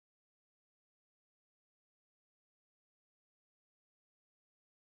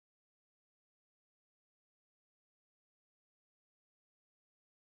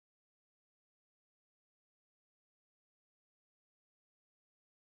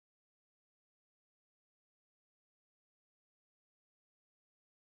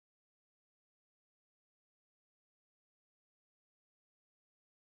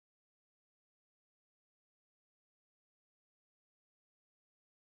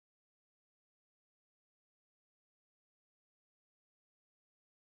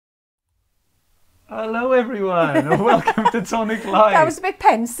Hello everyone, and welcome to Tonic Live. That was a bit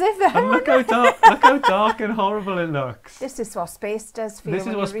pensive then. And look how dark and horrible it looks. This is what space does for you. This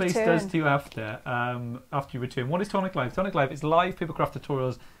is what space does to you after you return. What is Tonic Live? Tonic Live is live papercraft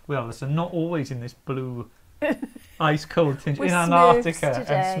tutorials with Alice, and not always in this blue ice cold tinge. In Antarctica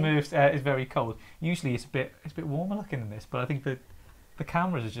and Smurfs is very cold. Usually it's a bit warmer looking than this, but I think the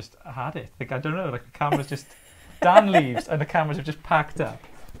cameras have just had it. Like, I don't know, like the cameras just Dan leaves and the cameras have just packed up.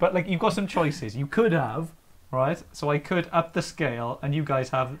 But like, you've got some choices. You could have, right? So I could up the scale, and you guys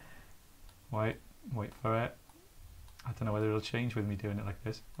have. Wait for it. I don't know whether it'll change with me doing it like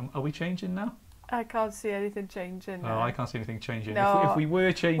this. Are we changing now? I can't see anything changing now. Oh, I can't see anything changing. No, if we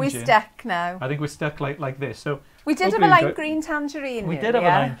were changing, we're stuck now. I think we're stuck like this. So we did have a lime green tangerine. We did have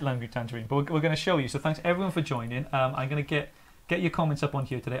a lime green tangerine, but we're going to show you. So thanks everyone for joining. I'm going to get your comments up on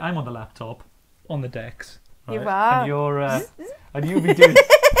here today. I'm on the laptop, on the decks. Right? You are. And you're and you'll be doing.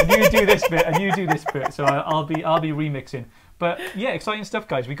 And you do this bit, and you do this bit. So I'll be remixing. But yeah, exciting stuff,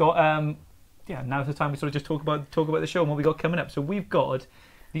 guys. We got now's the time we sort of just talk about the show and what we got coming up. So we've got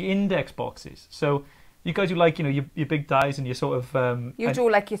the index boxes. So you guys who like your big dies and your sort of you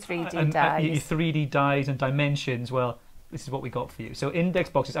do like your 3D dies, your 3D dies and dimensions. Well, this is what we got for you. So index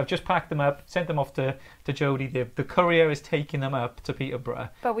boxes. I've just packed them up, sent them off to Jodie. The courier is taking them up to Peterborough.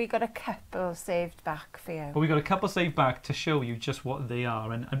 But we got a couple saved back for you. But we got a couple saved back to show you just what they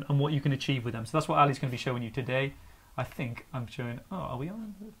are and what you can achieve with them. So that's what Ali's going to be showing you today. I think I'm showing. Oh, are we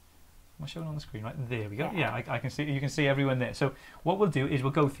on? Am I showing on the screen? Right there we go. Yeah, I can see. You can see everyone there. So what we'll do is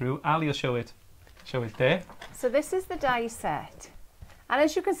we'll go through. Ali will show it there. So this is the die set, and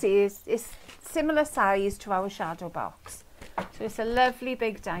as you can see, it's similar size to our shadow box. So it's a lovely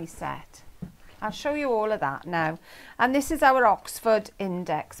big die set. I'll show you all of that now. And this is our Oxford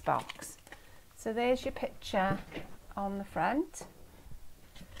index box. So there's your picture on the front.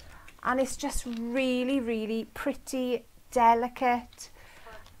 And it's just really, really pretty, delicate.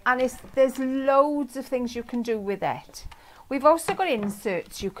 And there's loads of things you can do with it. We've also got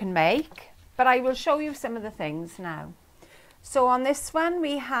inserts you can make, but I will show you some of the things now. So on this one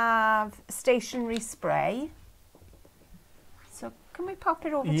we have stationery spray. So can we pop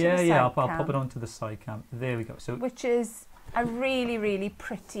it over to the side cam? I'll pop it onto the side cam. There we go. So which is a really, really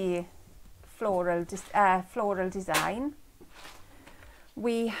pretty floral design.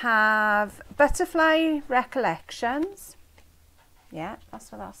 We have butterfly recollections. Yeah,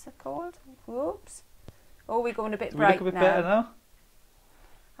 that's what that's called. Whoops. Oh, we're going a bit bright now. We look a bit better now.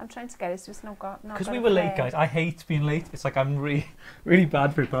 I'm trying to get it so it's not got. Because we were late, guys. I hate being late. It's like I'm really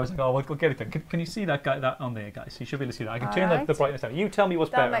bad for it. But I was like, oh, we'll get it done. Can you see that on there, guys? You should be able to see that. I can turn the brightness down. You tell me what's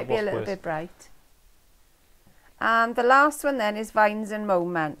better. That might be a little bit bright. And the last one then is Vines and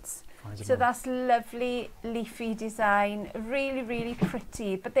Moments. So that's lovely leafy design, really, really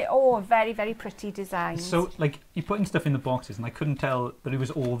pretty. But they're all very, very pretty designs. So like you're putting stuff in the boxes, and I couldn't tell that it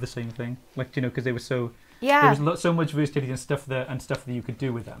was all the same thing. Like because they were so. Yeah. There was so much versatility and stuff that you could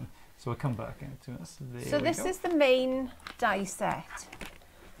do with them. So we'll come back into this. So this is the main die set.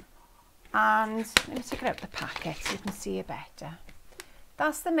 And let me take it out the packet so you can see it better.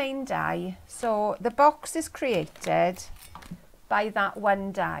 That's the main die. So the box is created by that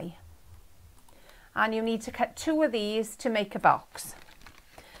one die. And you need to cut 2 of these to make a box.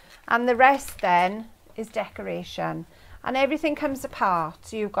 And the rest then is decoration. And everything comes apart.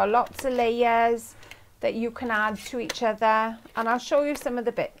 So you've got lots of layers that you can add to each other, and I'll show you some of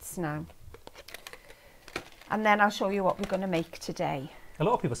the bits now, and then I'll show you what we're going to make today. A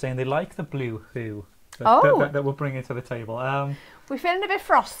lot of people saying they like the blue hue that we'll bring it to the table. We're feeling a bit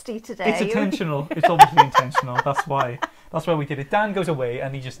frosty today. It's intentional. It's obviously intentional. That's why we did it. Dan goes away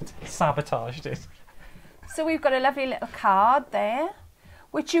and he just sabotaged it. So we've got a lovely little card there,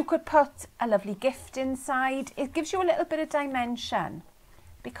 which you could put a lovely gift inside. It gives you a little bit of dimension.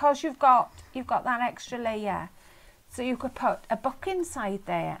 Because you've got that extra layer, so you could put a book inside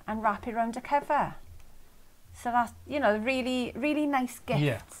there and wrap it around a cover. So that's really, really nice gifts.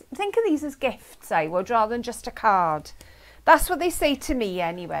 Yeah. Think of these as gifts, I would, rather than just a card. That's what they say to me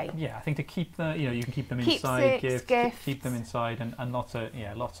anyway. Yeah, I think to keep you can keep them inside, gifts. Keep them inside, and lots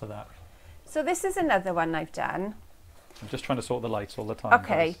of that. So this is another one I've done. I'm just trying to sort the lights all the time.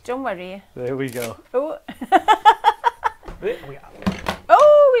 Okay, guys. Don't worry. There we go. Oh. There we are.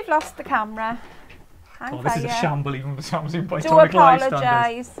 Oh, we've lost the camera. This is a shamble even by Do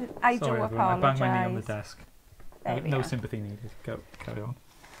apologise. I do apologise. I banged my knee on the desk. No sympathy needed. Carry on.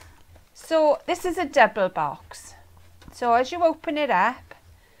 So this is a double box. So as you open it up,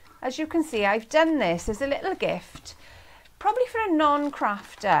 as you can see, I've done this as a little gift, probably for a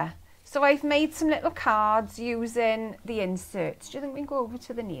non-crafter. So I've made some little cards using the inserts. Do you think we can go over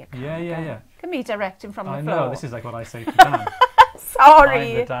to the near camera? Yeah. Can me directing from the I floor? know, this is like what I say to Dan.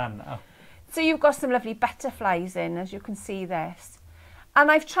 Sorry. I'm the Dan now. So you've got some lovely butterflies in, as you can see this. And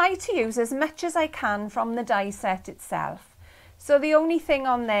I've tried to use as much as I can from the die set itself. So the only thing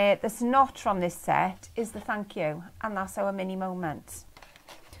on there that's not from this set is the thank you, and that's our mini moments.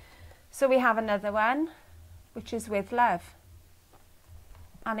 So we have another one, which is with love.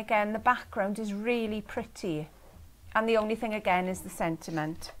 And again, the background is really pretty. And the only thing again is the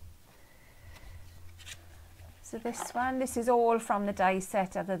sentiment. So this one, this is all from the die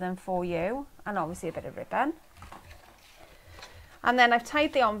set other than for you, and obviously a bit of ribbon. And then I've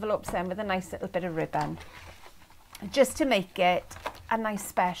tied the envelopes in with a nice little bit of ribbon, just to make it a nice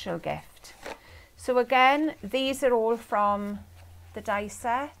special gift. So again, these are all from the die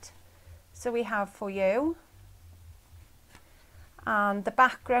set. So we have for you. And the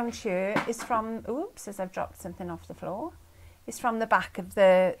background here is from, oops, as I've dropped something off the floor, is from the back of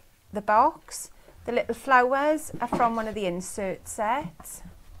the box. The little flowers are from one of the insert sets.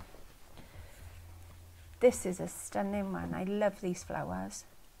 This is a stunning one. I love these flowers.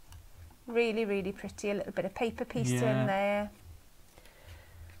 Really, really pretty. A little bit of paper piece in there.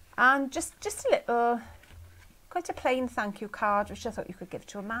 And just a little, quite a plain thank you card, which I thought you could give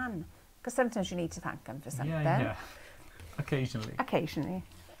to a man. Because sometimes you need to thank them for something. Yeah. Occasionally. Occasionally.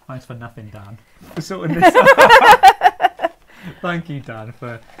 Thanks for nothing, Dan, for sorting this out. Thank you, Dan,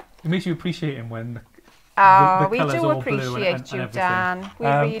 for... It makes you appreciate him when the we colours do all blue appreciate and you, Dan. We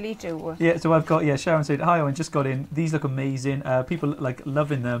really do. Yeah, so I've got, Sharon said, hi, Owen, just got in. These look amazing. People like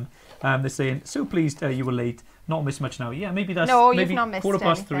loving them. They're saying, so pleased you were late. Not missed much now. Yeah, maybe that's... No, maybe you've not missed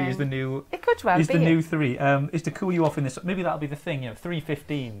 3:15 is the new... It could well be. Is the new 3. Is to cool you off in this... Maybe that'll be the thing,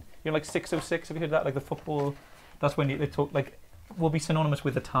 3:15. You're like 6:06, have you heard that? Like the football... That's when they talk, like... will be synonymous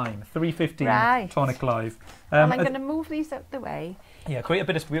with the time. 3:15, right. Tonic Live. And I'm going to move these out the way. Yeah, create a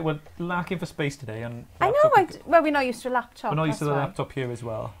bit of... We're lacking for space today. And I know, well, we're not used to a laptop. We're not used to the laptop here as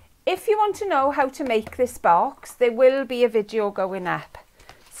well. If you want to know how to make this box, there will be a video going up.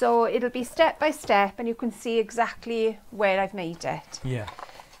 So it'll be step by step and you can see exactly where I've made it. Yeah.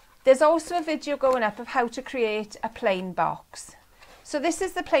 There's also a video going up of how to create a plain box. So this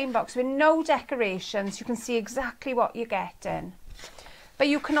is the plain box with no decorations. You can see exactly what you're getting. But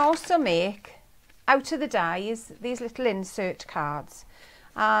you can also make, out of the dies, these little insert cards.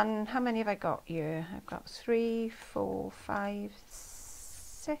 And how many have I got here? I've got 3, 4, 5,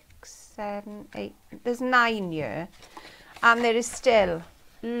 6, 7, 8. There's 9 here. And there is still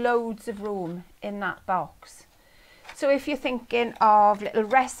loads of room in that box. So if you're thinking of little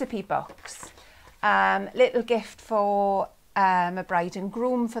recipe books, little gift for a bride and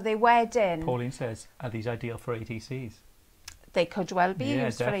groom for their wedding. Pauline says, are these ideal for ATCs? They could well be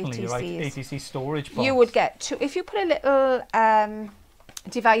used definitely. for ATCs. Right. ATC storage box. You would get 2. If you put a little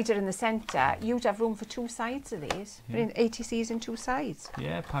divider in the centre, you'd have room for 2 sides of these. Yeah. ATCs in 2 sides.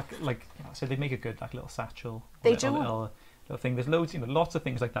 Yeah, like so they make a good like little satchel. They do. Little thing. There's loads, lots of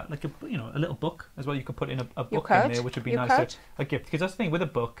things like that. Like a little book as well. You could put in a book in there, which would be nice a gift. Because that's the thing with a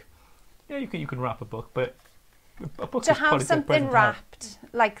book. Yeah, you can wrap a book, but a book to have something wrapped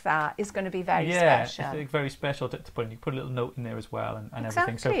like that is going to be very special. Yeah, it's very special to put in. You put a little note in there as well and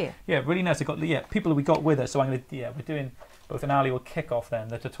everything. So yeah, really nice. I got people that we got with us. So I'm gonna we're doing both an Ali will kick off then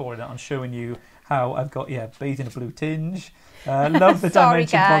the tutorial on showing you how I've got beige in a blue tinge. Love the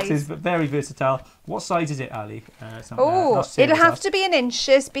dimension boxes, but very versatile. What size is it, Ali? It'll have to be in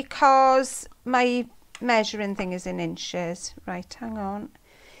inches because my measuring thing is in inches. Right, hang on.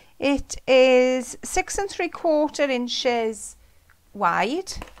 It is 6 3/4 inches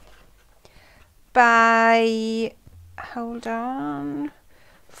wide by, hold on,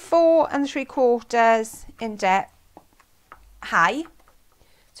 4 3/4 in depth high.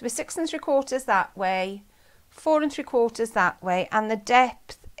 So we're 6 3/4 that way, 4 3/4 that way, and the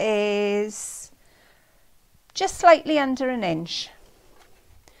depth is just slightly under an inch.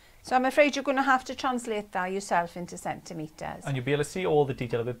 So I'm afraid you're going to have to translate that yourself into centimetres. And you'll be able to see all the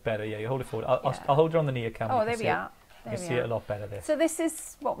detail a bit better. Yeah, you hold it forward. I'll hold it on the near camera. Oh, there we are. You can see it a lot better there. So this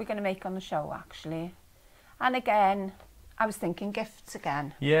is what we're going to make on the show, actually. And again, I was thinking gifts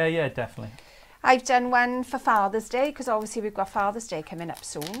again. Yeah, definitely. I've done one for Father's Day, because obviously we've got Father's Day coming up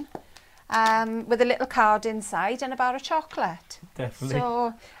soon. With a little card inside and a bar of chocolate. Definitely.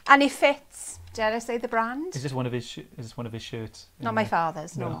 So, and it fits. Dare I say the brand? Is this one of his shirts? Not my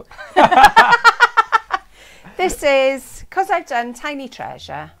father's, no. This is, because I've done Tiny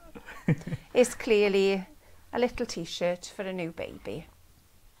Treasure, it's clearly a little t-shirt for a new baby.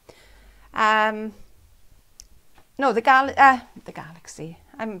 No, the Galaxy.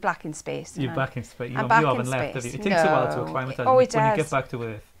 I'm back in space. You're back in space. You I'm back haven't in left, space. have you? It takes a while to acclimatise when you get back to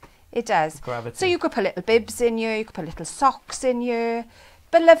Earth. It does. Gravity. So you could put little bibs in you, you could put little socks in you,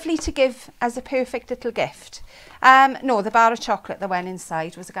 but lovely to give as a perfect little gift. No, the bar of chocolate that went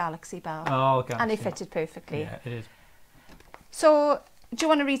inside was a Galaxy bar. Oh, Galaxy. And it fitted perfectly. Yeah, it is. So, do you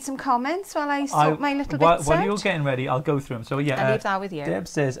want to read some comments while I sort my little bits out? While you're getting ready, I'll go through them. So yeah, I'll leave that with you. Deb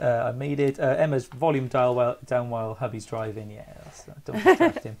says, I made it. Emma's volume dial down while hubby's driving. Yeah, don't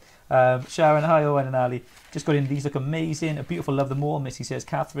distract him. Sharon, hi Owen and Ali. Just got in. These look amazing. A beautiful, love them all. Missy says,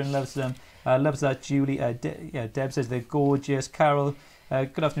 Catherine loves them. Loves that. Julie, Deb says they're gorgeous. Carol,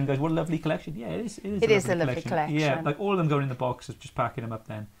 good afternoon guys. What a lovely collection. Yeah, it is a lovely collection. Yeah, like all of them going in the boxes, just packing them up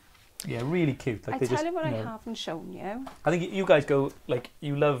then. Yeah, really cute. Like I tell you what I haven't shown you. I think you guys go, like,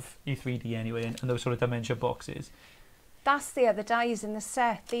 you love your 3D anyway, and those sort of dementia boxes. That's the other dies in the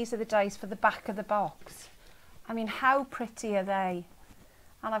set. These are the dies for the back of the box. I mean, how pretty are they?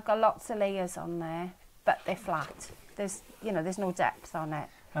 And I've got lots of layers on there, but they're flat. There's no depth on it.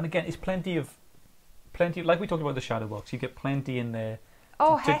 And again, it's plenty of, like we talked about the shadow box, you get plenty in there.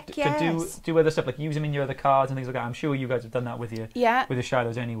 Oh, heck yes. To do other stuff, like use them in your other cards and things like that. I'm sure you guys have done that with with the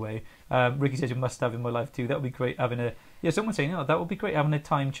shadows anyway. Ricky says, you must have in my life too. That would be great having a... Yeah, someone's saying, that would be great having a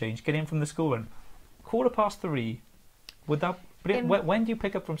time change. Get in from the school run. 3:15. Would that... when do you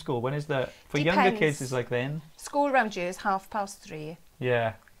pick up from school? When is that? For younger kids, is like then? School round you is 3:30.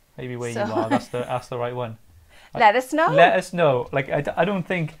 Yeah, maybe where you are. That's the right one. Let us know. Let us know. Like, I don't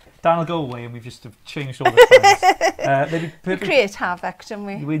think Dan will go away and we've just changed all the times. We create havoc, don't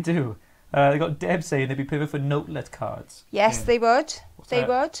we? We do. They got Deb saying they'd be perfect for notelet cards. Yes, they would. They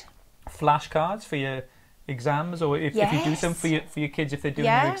would. Flashcards for your exams, or if you do some for your kids if they're doing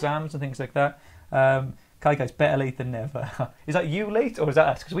their exams and things like that. Kai guys, better late than never. Is that you late or is that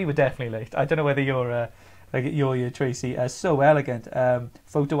us? Because we were definitely late. I don't know whether you're Tracy. So elegant.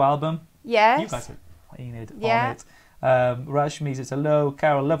 Photo album. Yes. You guys are on it. Rashmi says hello.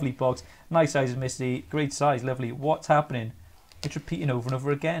 Carol, lovely box. Nice sizes, Missy. Great size, lovely. What's happening? It's repeating over and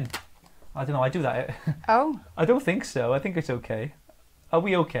over again. I don't know. I do that. Oh. I don't think so. I think it's okay. Are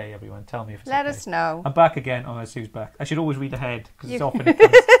we okay, everyone? Tell me if it's okay. Let us know. I'm back again. Oh, Sue's back. I should always read ahead because it's often it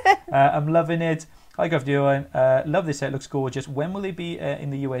comes. I'm loving it. Hi, Gav Duan. Love this set. Looks gorgeous. When will they be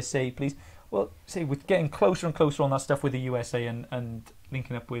in the USA, please? Well, see, we're getting closer and closer on that stuff with the USA and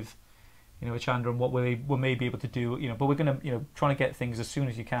linking up with, Chandra and what we may be able to do, but we're going to, trying to get things as soon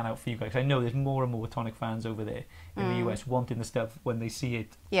as you can out for you guys. I know there's more and more Tonic fans over there in the US wanting the stuff when they see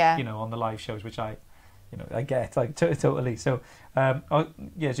it, on the live shows, which I get, like, totally. So,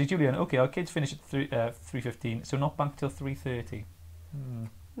 so Julian, okay, our kids finish at 3:15, so not back till 3:30.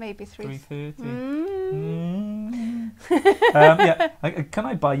 Maybe 3:30. Can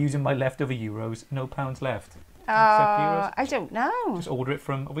I buy using my leftover euros? No pounds left. I don't know. Just order it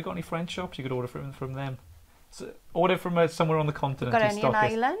from. Have we got any French shops? You could order from them. So order from somewhere on the continent. Got any in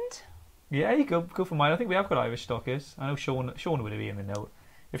Ireland? Yeah, you go for mine. I think we have got Irish stockers. I know Sean would be in the note.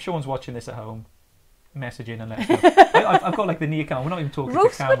 If Sean's watching this at home, message in and let us know. I've got like the knee account. We're not even talking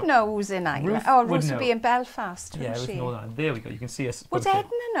Ruth to camera. would know who's in Ireland. Ruth would be in Belfast, wouldn't she? Northern Ireland. There we go. You can see us. Would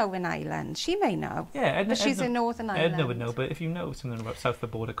Edna know in Ireland? She may know. Yeah, Edna. But she's in Northern Ireland. Edna would know, but if you know something about south of the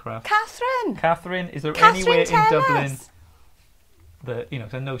border craft. Catherine, is there anywhere in Dublin that,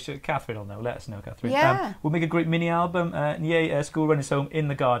 I know Catherine will know. Let us know, Catherine. Yeah. We'll make a great mini album. School run is home in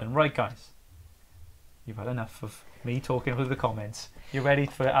the garden. Right, guys. You've had enough of me talking through the comments. You're ready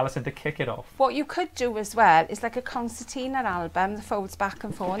for Alison to kick it off. What you could do as well is like a concertina album that folds back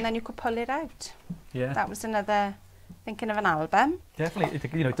and forth, and then you could pull it out. Yeah. That was another thinking of an album.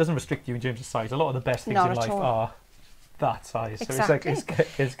 Definitely, it doesn't restrict you in terms of size. A lot of the best things in life are that size. Exactly. So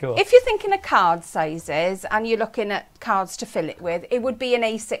it's cool. If you're thinking of card sizes and you're looking at cards to fill it with, it would be an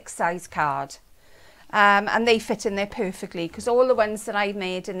A6 size card. And they fit in there perfectly because all the ones that I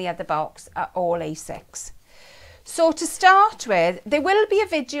made in the other box are all A6. So to start with, there will be a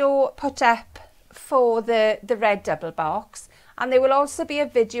video put up for the red double box, and there will also be a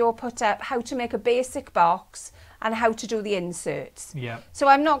video put up how to make a basic box and how to do the inserts. Yeah. So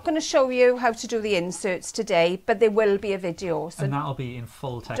I'm not going to show you how to do the inserts today, but there will be a video. So and that'll be in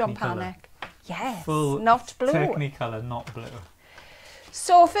full Technicolor. Don't panic. Yes, full not blue. Technicolor, not blue.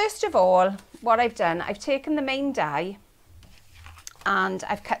 So first of all, what I've done, I've taken the main die and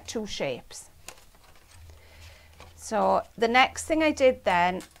I've cut 2 shapes. So the next thing I did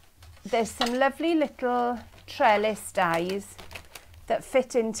then, there's some lovely little trellis dies that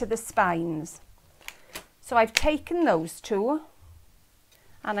fit into the spines. So I've taken those 2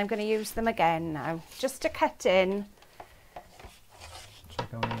 and I'm going to use them again now, just to cut in.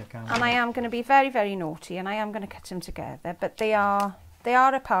 And I am going to be very, very naughty and I am going to cut them together, but they are They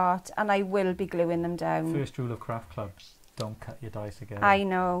are apart, and I will be gluing them down. First rule of craft club: don't cut your dies together. I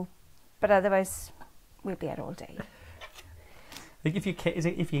know, but otherwise we'll be here all day. Like if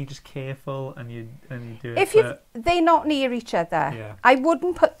you're just careful and you do it. If they're not near each other, yeah. I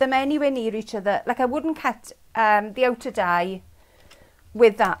wouldn't put them anywhere near each other. Like I wouldn't cut the outer die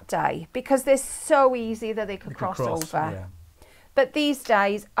with that die because they're so easy that they could cross over. Yeah. But these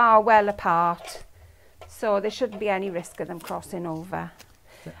dies are well apart, so there shouldn't be any risk of them crossing over.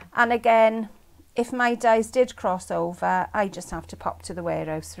 Yeah. And again, if my dies did cross over, I just have to pop to the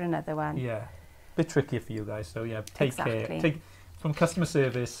warehouse for another one. Yeah, a bit trickier for you guys. So yeah, take exactly. care. From customer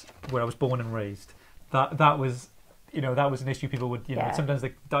service, where I was born and raised, that was, that was an issue. People would, sometimes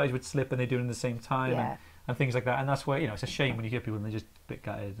the dies would slip and they do it in the same time and things like that. And that's where, it's a shame when you hear people and they just bit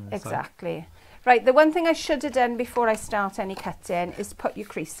gutted. And exactly. Right, the one thing I should have done before I start any cutting is put your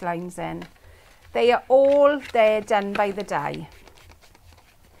crease lines in. They are all there done by the die.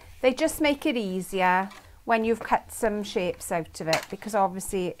 They just make it easier when you've cut some shapes out of it because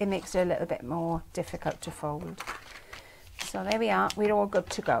obviously it makes it a little bit more difficult to fold. So there we are, we're all good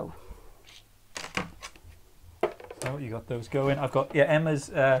to go. So you got those going. I've got,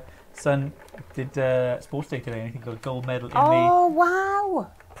 Emma's son did sports day today and I think got a gold medal in the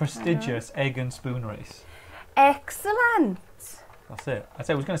wow, prestigious egg and spoon race. Excellent. That's it.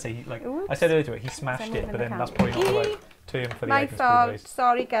 I was going to say, I said earlier, he smashed it, but then that's probably not the right term for the egg and spoon race.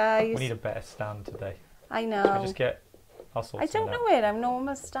 Sorry guys. We need a better stand today. I know. I'll sort it out. I don't know where our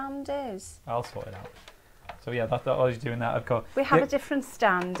normal stand is. I'll sort it out. So yeah, I was doing that. I've got. We have a different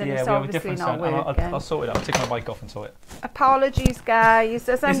stand, and it's obviously not working. I'll sort it out. I'll take my mic off and sort it. Apologies, guys,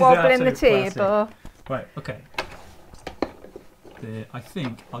 as I'm wobbling the table. Right. Okay. I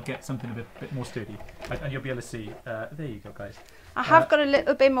think I'll get something a bit more sturdy, and you'll be able to see. There you go, guys. I have got a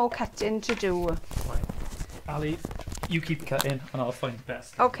little bit more cutting to do. Right. Ali, you keep cutting, and I'll find the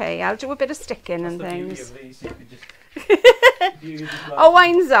best. Okay, I'll do a bit of sticking and things. These, you can just oh,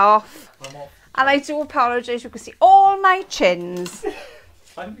 mine's off. I'm off. And I do apologise, you can see all my chins.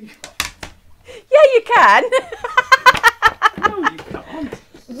 Yeah, you can. No, you can't.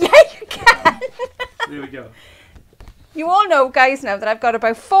 Yeah, you can. There we go. You all know, guys, now that I've got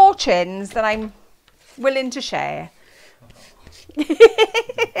about 4 chins that I'm willing to share.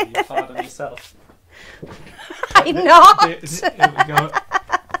 You're hard on yourself. I'm not. There we go.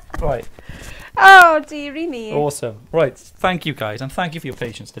 Right. Oh, dearie me. Awesome. Right. Thank you, guys. And thank you for your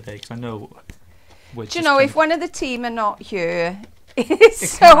patience today, because I know... Do you know, if one of the team are not here, it's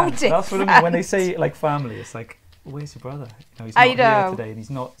so different. That's what I mean. When they say, family, it's like, where's your brother? He's not here today and he's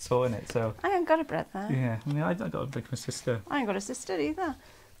not sorting it. So I haven't got a brother. Yeah. I mean, I got a big sister. I ain't got a sister either.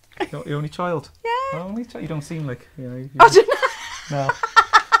 You're the only child? Yeah. Only child? You don't seem like... I don't know. No.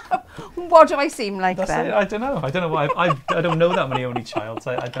 What do I seem like then? I don't know. I don't know why. I don't know that many only childs.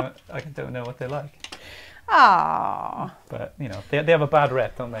 I don't know what they're like. Ah. But they have a bad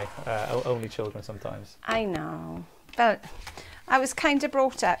rep, don't they? Only children sometimes. I know. But I was kind of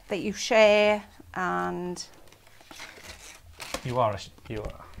brought up that you share and. You are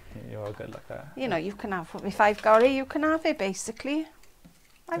good like that. You can have if I've got it, you can have it. Basically,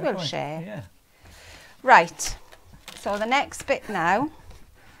 I will share. Yeah. Right. So the next bit now,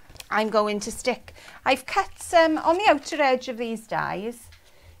 I'm going to stick. I've cut some on the outer edge of these dies.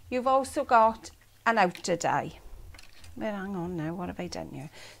 You've also got an outer die. Well, hang on now, what have I done here?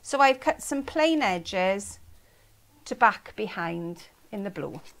 So I've cut some plain edges to back behind in the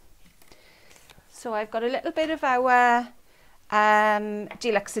blue. So I've got a little bit of our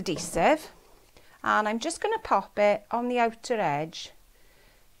deluxe adhesive and I'm just going to pop it on the outer edge.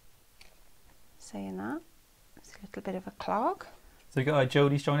 Saying that, it's a little bit of a clog. So we've got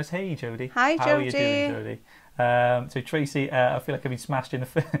Jodie's joined us. Hey Jodie. Hi Jodie. How are you doing, Jodie? So Tracy, I feel like I've been smashed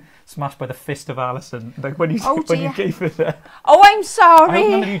by the fist of Alison. Like when you gave her the. Oh, I'm sorry. I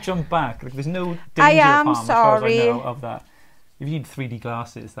hope none of you jump back. Like there's no danger of harm as far as I know of that. If you need 3D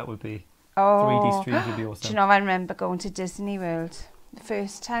glasses, that would be. 3D streams would be awesome. Do you know? I remember going to Disney World the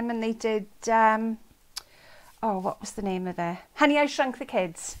first time, and they did. What was the name of it? Honey, I Shrunk the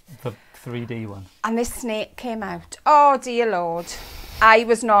Kids. The 3D one. And this snake came out. Oh dear Lord. I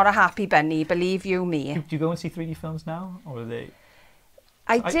was not a happy bunny, believe you me. Do you go and see 3D films now, or are they?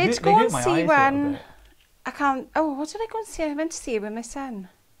 I did go and see one. I can't. Oh, what did I go and see? I went to see it with my son,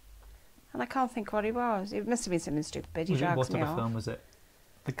 and I can't think what it was. It must have been something stupid. He drags me off. What film was it?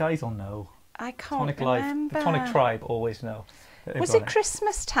 The guys will know. I can't remember. The Tonic Tribe always know. Was it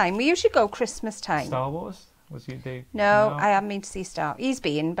Christmas time? We usually go Christmas time. Star Wars? No, I haven't been to see Star. He's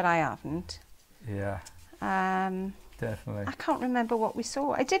been, but I haven't. Yeah. Definitely. I can't remember what we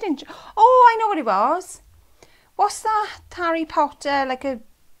saw. I did enjoy. Oh, I know what it was. what's that Harry Potter, like a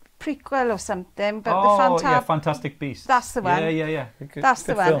prequel or something? But yeah, Fantastic Beasts. That's the one. Yeah. That's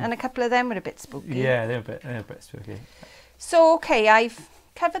the one. Film. And a couple of them were a bit spooky. Yeah, they're a bit spooky. So, okay, I've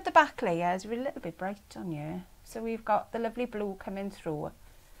covered the back layers. We're a little bit bright on you. So we've got the lovely blue coming through.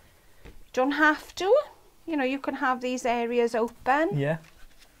 Don't have to. You know, you can have these areas open. Yeah.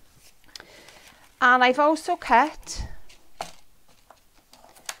 And I've also cut.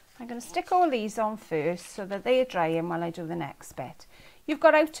 I'm going to stick all these on first so that they're drying while I do the next bit. You've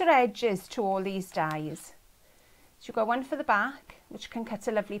got outer edges to all these dies. So you've got one for the back, which can cut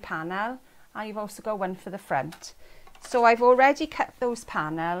a lovely panel, and you've also got one for the front. So I've already cut those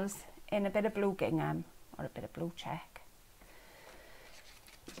panels in a bit of blue gingham, or a bit of blue check.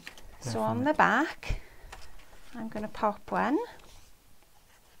 Definitely. So on the back, I'm going to pop one.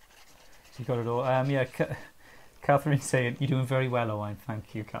 You got it all. Yeah, Catherine's saying, you're doing very well, Owain.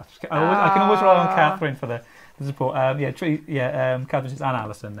 Thank you, Catherine. I can always rely on Catherine for the support. Catherine says, and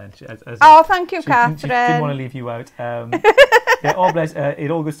Alison then. Thank you, Catherine. She didn't want to leave you out. Yeah, oh bless, it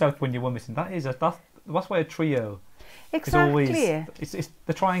all goes south when you're one missing. That's why a trio is always, it's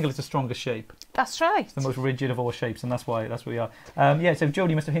the triangle is the strongest shape. That's right. It's the most rigid of all shapes, and that's what we are. Yeah, so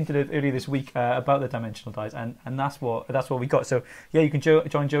Jodie must have hinted earlier this week about the dimensional dies, and that's what we got. So yeah, you can join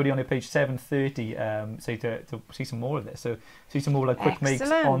Jodie on her page 730, to see some more of this. So see some more like quick makes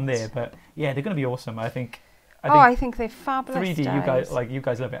on there. But yeah, they're going to be awesome. I think they're fabulous. 3D, you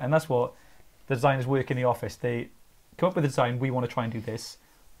guys love it, and that's what the designers work in the office. They come up with a design. We want to try and do this,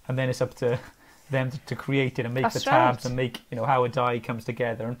 and then it's up to them to create it and make the tabs and make how a die comes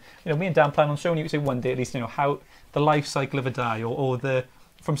together. And me and Dan plan on showing you, say one day at least, how the life cycle of a die or the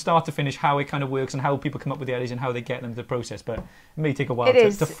from start to finish, how it kind of works and how people come up with the ideas and how they get them to the process. But it may take a while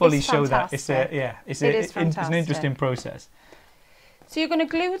to fully show that. It's an interesting process. So you're going to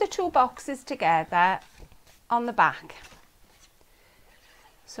glue the two boxes together on the back.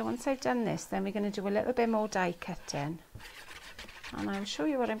 So once I've done this, then we're going to do a little bit more die cutting, and I'll show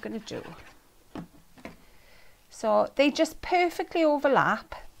you what I'm going to do. So they just perfectly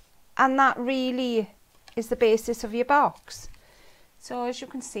overlap, and that really is the basis of your box. So as you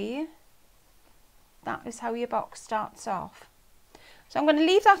can see, that is how your box starts off. So I'm going to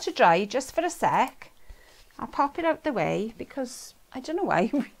leave that to dry just for a sec. I'll pop it out the way because I don't know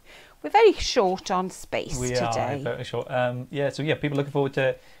why we're very short on space today. We are very short. So people looking forward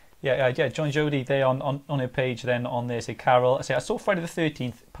to join Jodie there on her page. Then on there, say Carol. I saw Friday the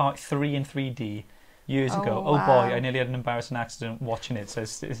 13th part 3 in 3D. Years ago. Oh boy, I nearly had an embarrassing accident watching it. So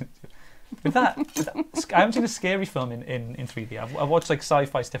with that, I haven't seen a scary film in 3D. I've watched like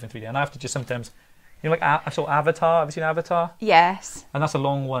sci-fi stuff in 3D, and I have to just sometimes, like I saw Avatar. Have you seen Avatar? Yes. And that's a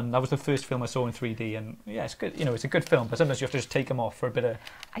long one. That was the first film I saw in 3D, and yeah, it's good. It's a good film, but sometimes you have to just take them off for a bit of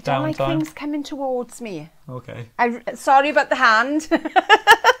I don't downtime. Like things coming towards me. Okay. Sorry about the hand.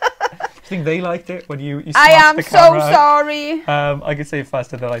 Do you think they liked it when you I am the so camera sorry. I could say it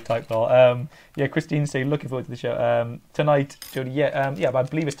faster than I typed all. Christine saying looking forward to the show tonight. Jodie, but I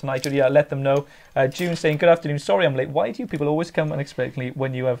believe it's tonight. Jodie, let them know. June saying good afternoon. Sorry I'm late. Why do you people always come unexpectedly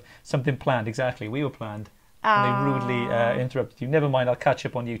when you have something planned? Exactly, we were planned, and they rudely interrupted you. Never mind, I'll catch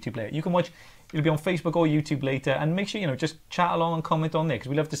up on YouTube later. You can watch. It'll be on Facebook or YouTube later, and make sure just chat along and comment on there because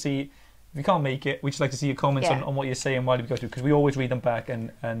we love to see. If you can't make it, we just like to see your comments on what you're saying while we go through, because we always read them back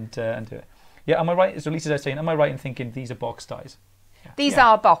and do it. Yeah, am I right? So Lisa's saying, am I right in thinking these are box dies? Yeah. These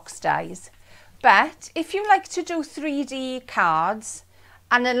are box dies. But if you like to do 3D cards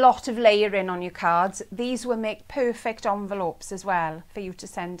and a lot of layering on your cards, these will make perfect envelopes as well for you to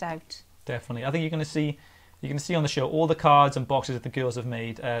send out. Definitely. I think you're going to see on the show all the cards and boxes that the girls have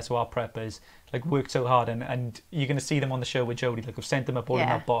made, so our preppers worked so hard, and you're going to see them on the show with Jodie. We've sent them up all in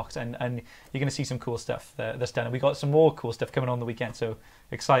that box, and you're going to see some cool stuff that's done. And we got some more cool stuff coming on the weekend, so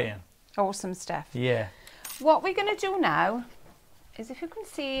exciting. Awesome stuff. Yeah. What we're going to do now is, if you can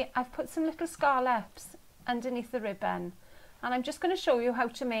see, I've put some little scallops underneath the ribbon, and I'm just going to show you how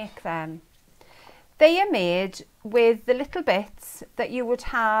to make them. They are made with the little bits that you would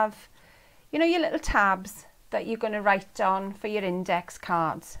have, your little tabs that you're going to write on for your index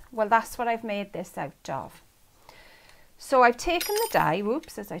cards. Well, that's what I've made this out of. So I've taken the die,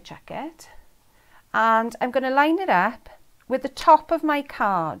 as I check it, and I'm going to line it up with the top of my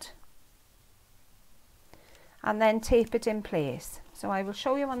card and then tape it in place. So I will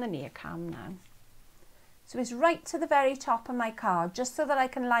show you on the near cam now. So it's right to the very top of my card, just so that I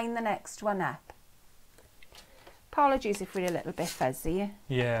can line the next one up. Apologies if we're a little bit fuzzy.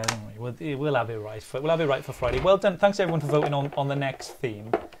 Yeah, don't worry. We'll have it right. We'll have it right for Friday. Well done. Thanks everyone for voting on the next theme.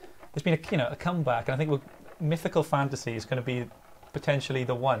 There's been a comeback, and I think mythical fantasy is going to be potentially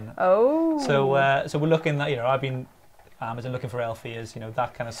the one. Oh. So we're looking at, I've been Amazon looking for elf ears,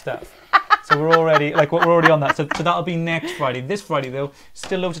 that kind of stuff. So we're already on that. So that'll be next Friday. This Friday though,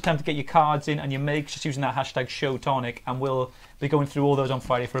 still loads of time to get your cards in and your makes, just using that hashtag #ShowTonic, and we'll be going through all those on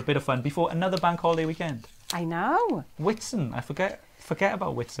Friday for a bit of fun before another bank holiday weekend. I know. Whitsun, I forget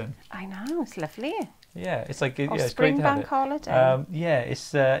about Whitsun. I know, it's lovely. Yeah, it's like it's spring great to have bank it. holiday.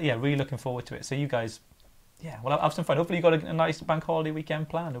 It's really looking forward to it. So you guys, well, have some fun. Hopefully you got a nice bank holiday weekend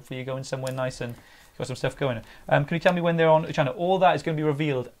planned. Hopefully you're going somewhere nice and got some stuff going. Can you tell me when they're on the channel? All that is going to be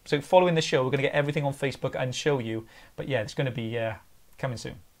revealed. So following the show, we're going to get everything on Facebook and show you. But yeah, it's going to be coming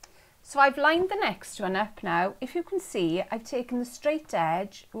soon. So I've lined the next one up now. If you can see, I've taken the straight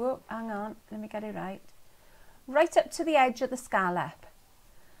edge. Whoa, hang on, let me get it right. Right up to the edge of the scallop.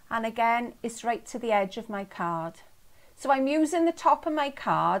 And again, it's right to the edge of my card. So I'm using the top of my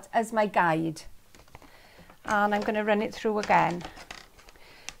card as my guide. And I'm going to run it through again.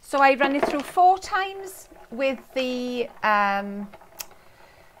 So I run it through 4 times with the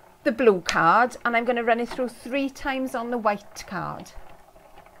blue card, and I'm going to run it through 3 times on the white card.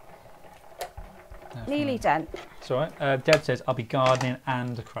 Nearly done. It's all right. Deb says, I'll be gardening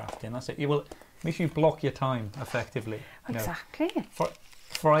and crafting. That's it. You will make sure you block your time effectively. Exactly.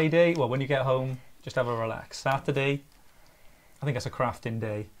 Friday, well, when you get home, just have a relax. Saturday, I think that's a crafting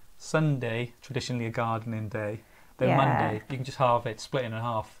day. Sunday, traditionally a gardening day. Then Monday, you can just halve it, split it in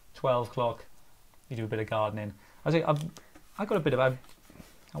half. 12 o'clock, you do a bit of gardening. I got a bit of,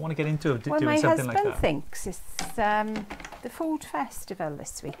 I want to get into doing something like that. Well, my husband thinks it's the food festival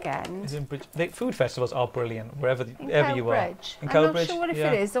this weekend. The food festivals are brilliant, wherever you are. In Cowbridge? I'm not sure if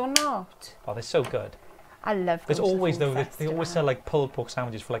it is or not. Oh, they're so good. I love There's always, though, they always sell like pulled pork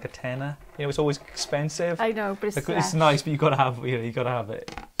sandwiches for like a tenner. It's always expensive. I know, but it's nice, but you got to have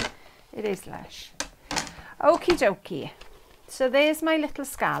it. It is lush. Okie dokie. So there's my little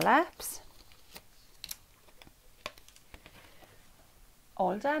scallops.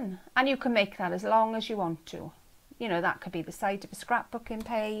 All done. And you can make that as long as you want to. That could be the side of a scrapbooking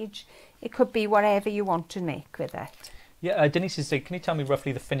page. It could be whatever you want to make with it. Yeah, Denise is saying, can you tell me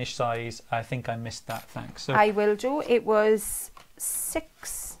roughly the finished size? I think I missed that, thanks. So I will do. It was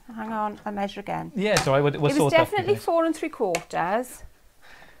 6, hang on, I'll measure again. Yeah, so it was definitely 4 3/4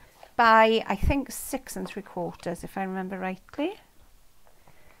 by, I think, 6 3/4, if I remember rightly.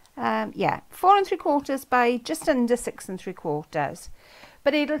 4 3/4 by just under 6 3/4.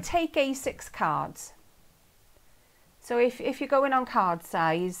 But it'll take A6 cards. So if you're going on card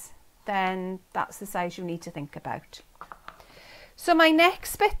size, then that's the size you need to think about. So my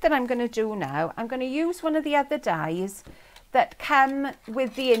next bit that I'm going to do now, I'm going to use one of the other dies that come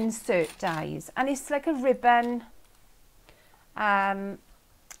with the insert dies. And it's like a ribbon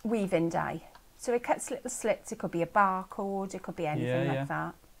weaving die. So it cuts little slits. It could be a barcode. It could be anything like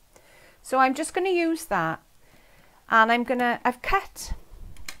that. So I'm just going to use that. And I've cut,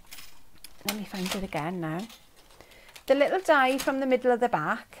 let me find it again now, the little die from the middle of the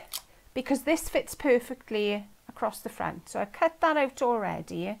back, because this fits perfectly across the front. So I've cut that out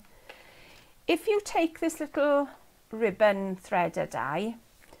already. If you take this little ribbon threader die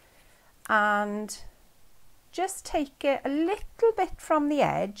and just take it a little bit from the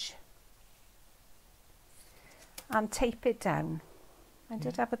edge and tape it down. I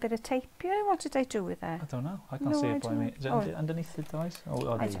did have a bit of tape here. What did I do with it? I don't know. I can't see it by me. Is it underneath the dice?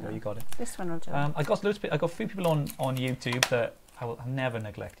 Oh, there you go. You got it. This one will do. I got a few people on YouTube that I will never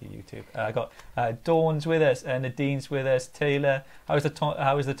neglect your YouTube. I got Dawn's with us, Nadine's with us, Taylor. How is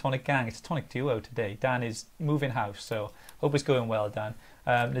the Tonic gang? It's a Tonic duo today. Dan is moving house, so hope it's going well, Dan.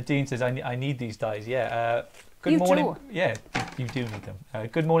 Nadine says, I need these dies. Yeah. Good morning. Yeah, you do need them.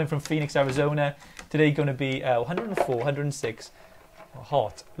 Good morning from Phoenix, Arizona. Today going to be 104, 106.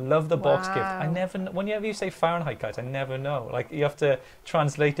 Hot. Love the box gift. I never, whenever you say Fahrenheit, guys, I never know. Like, you have to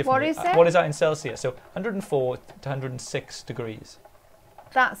translate it. What is it? What is that in Celsius? So 104 to 106 degrees.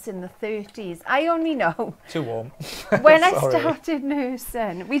 That's in the 30s. I only know. Too warm. When I started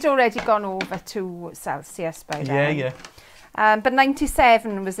nursing, we'd already gone over to Celsius by then. Yeah. But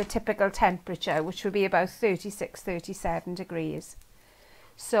 97 was a typical temperature, which would be about 36, 37 degrees.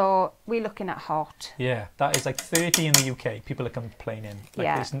 So we're looking at hot. Yeah, that is like 30 in the UK. People are complaining.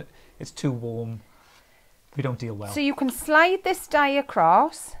 Like it's too warm. We don't deal well. So you can slide this die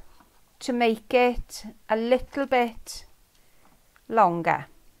across to make it a little bit longer.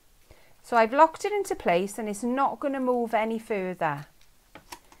 So I've locked it into place and it's not going to move any further.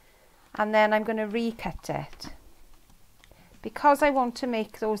 And then I'm going to recut it. Because I want to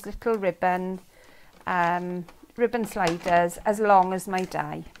make those little ribbon sliders as long as my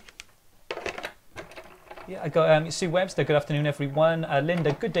die. Yeah, I got Sue Webster. Good afternoon, everyone.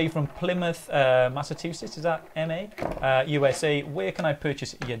 Linda, good day from Plymouth, Massachusetts. Is that MA? USA. Where can I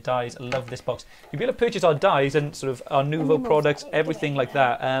purchase your dies? I love this box. You'll be able to purchase our dies and sort of our Nouveau products, everything like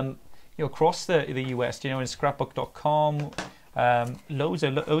that. Across the US, in scrapbook.com. Loads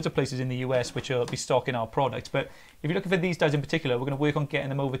of places in the US which will be stocking our products. But if you're looking for these dies in particular, we're going to work on getting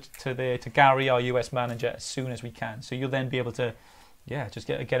them over to Gary, our US manager, as soon as we can. So you'll then be able to, just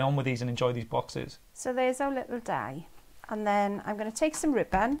get on with these and enjoy these boxes. So there's our little die, and then I'm going to take some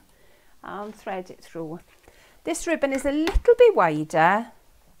ribbon and thread it through. This ribbon is a little bit wider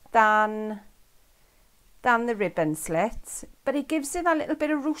than the ribbon slits, but it gives it a little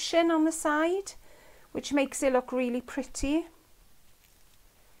bit of ruching on the side, which makes it look really pretty.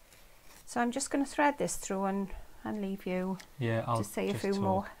 So I'm just going to thread this through and leave you to say a few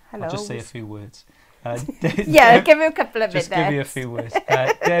more hellos. I'll just say a few words. Give you a couple of minutes. Just give you a few words.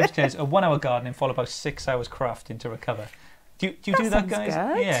 Deb says, a 1 hour gardening followed by 6 hours crafting to recover. Do you do that, guys?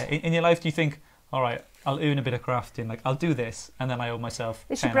 Good. Yeah. In your life, do you think, all right, I'll earn a bit of crafting, like I'll do this, and then I owe myself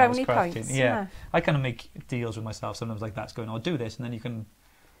 10 hours crafting. Points, yeah. I kind of make deals with myself sometimes like that's going, I'll do this, and then you can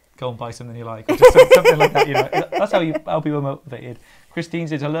go and buy something you like, or just something like that. That's how people motivated. Christine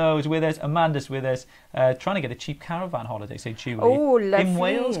says hello, is with us. Amanda's with us, trying to get a cheap caravan holiday, say Julie. Oh, lovely. In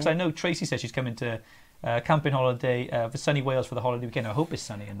Wales, because I know Tracy says she's coming to camping holiday for sunny Wales for the holiday weekend. I hope it's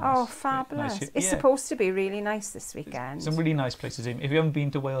sunny and nice. Oh, fabulous. Nice. It's supposed to be really nice this weekend. Some really nice places. If you haven't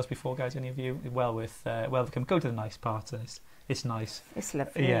been to Wales before, guys, any of you, welcome. Go to the nice parts. It's nice. It's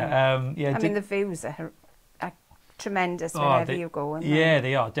lovely. Yeah. I mean, the views are tremendous wherever you go.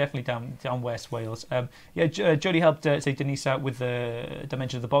 They are definitely down West Wales. Jodie helped say Denise out with the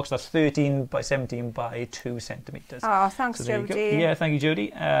dimension of the box. That's 13 by 17 by 2 centimeters. Oh, thanks, Jodie. Yeah, thank you,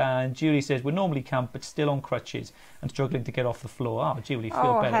 Jodie. And Julie says we're normally camp but still on crutches and struggling to get off the floor. Oh, Julie,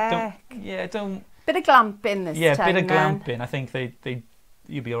 feel better. Heck. Don't. Bit of glamping this time. Yeah, bit of glamping. I think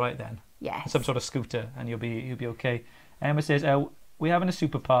you'll be all right then. Yeah. Some sort of scooter and you'll be okay. Emma says we're having a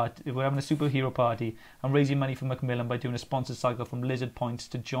superhero party. I'm raising money for Macmillan by doing a sponsored cycle from Lizard Point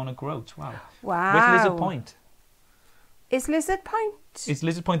to John O'Groats. Wow. Where's Lizard Point? Is Lizard Point? Is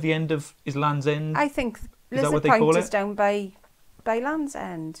Lizard Point the end of Land's End? I think Lizard Point is down by Land's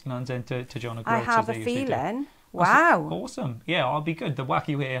End. Land's End to John O'Groats. I have a feeling. Wow. That's awesome. Yeah, I'll be good. The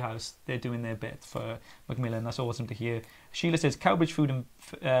Wacky Warehouse, they're doing their bit for Macmillan. That's awesome to hear. Sheila says Cowbridge Food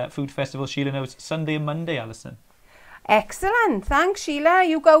Festival. Sheila knows Sunday and Monday, Alison. Excellent. Thanks, Sheila.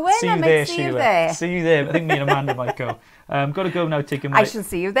 You go in. I might see you there. See you there. I think me and Amanda might go. Got to go now taking my... I shall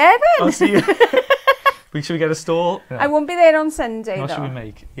see you there then. I'll see you. Should we get a stall? Yeah. I won't be there on Sunday, What though. should we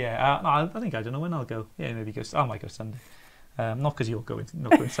make? Yeah, I don't know when I'll go. Yeah, maybe I might go Sunday. Not because you're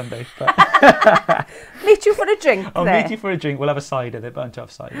not going Sunday. But meet you for a drink I'll meet you for a drink. We'll have a cider. They're bound to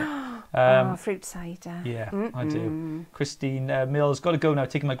have cider. Fruit cider. Yeah, I do. Christine Mills, got to go now,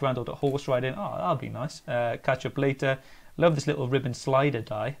 taking my granddaughter horse riding. Oh, that'll be nice. Catch up later. Love this little ribbon slider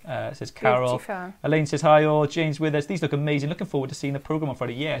die, says Carol. Beautiful. Elaine says hi all. Jane's with us. These look amazing. Looking forward to seeing the programme on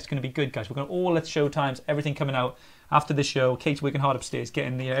Friday. Yeah, it's going to be good, guys. We're going to all at show times, everything coming out after the show. Kate's working hard upstairs,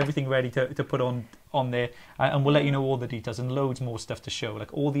 getting everything ready to put on there. And we'll let you know all the details and loads more stuff to show.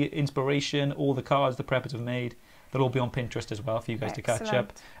 Like all the inspiration, all the cards the preppers have made. They'll all be on Pinterest as well for you guys to catch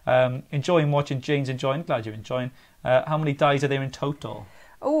up. Enjoying watching. Jane's enjoying. Glad you're enjoying. How many dies are there in total?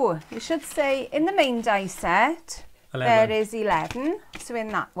 Oh, you should say in the main die set... 11. There is 11, so in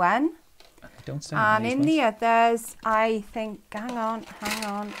that one. Don't sound and in the others, I think, hang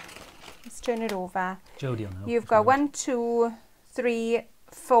on, let's turn it over. Jodie will know. You've got 1, 2, 3,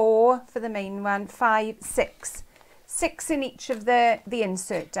 4 for the main one, 5, 6. 6 in each of the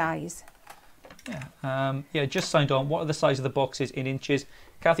insert dies. Yeah, just signed on. What are the size of the boxes in inches?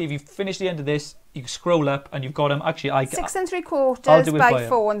 Kathy, if you finish the end of this, you scroll up and you've got them. Actually, 6 3/4 by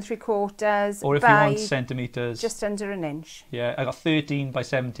 4 3/4. Or if you want centimetres. Just under an inch. Yeah, I got 13 by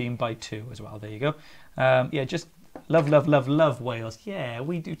 17 by 2 as well. There you go. Yeah, just love Wales. Yeah,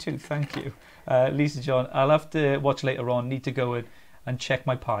 we do too. Thank you. Lisa John, I'll have to watch later on. Need to go and check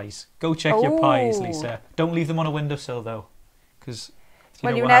my pies. Go check your pies, Lisa. Don't leave them on a windowsill though, because...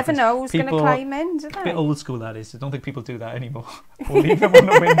 You never know who's going to climb in, do they? A bit old school, that is. I don't think people do that anymore. Or leave them on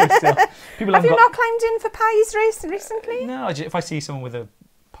the windowsill. Have you not climbed in for pies recently? No, if I see someone with a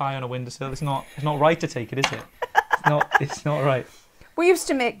pie on a windowsill, it's not right to take it, is it? It's not right. We used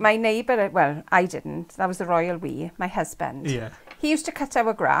to make my neighbour, well, I didn't. That was the royal we, my husband. Yeah. He used to cut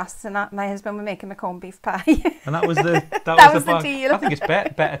our grass, and my husband would make him a corned beef pie. And that was the deal. I think it's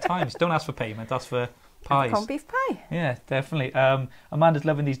better times. Don't ask for payment. Ask for pies. Corned beef pie. Yeah, definitely. Amanda's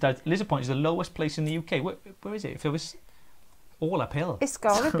loving these dies. Lizard Point is the lowest place in the UK. Where is it? If it was all uphill. It's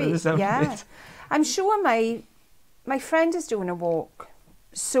got to be, yeah. I'm sure my friend is doing a walk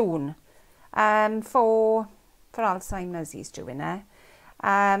soon for Alzheimer's. He's doing it.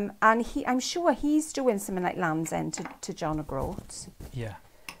 And I'm sure he's doing something like Land's End to John O'Groats. Yeah.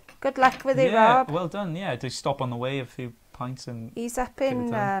 Good luck with it, Rob. Well done. Yeah, to stop on the way a few pints and. He's up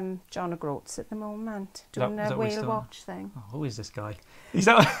in John O'Groats at the moment doing a whale watch thing. Oh, who is this guy?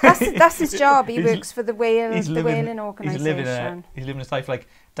 That's his job. He works for the whaling organisation. He's living his life like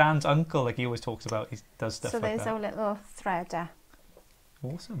Dan's uncle, like he always talks about. He does stuff like that. So there's our little threader.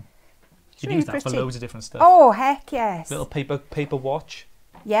 Awesome. It's You'd really use that pretty. for loads of different stuff. Oh, heck yes. Little paper watch.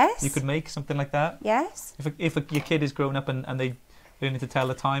 Yes. You could make something like that. Yes. If your kid is grown up and they need to tell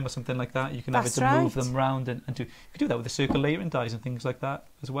the time or something like that, you can have it to move them around and you could do that with the circle layering dies and things like that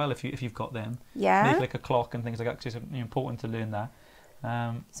as well if you've got them. Yeah. Make like a clock and things like that because it's important to learn that.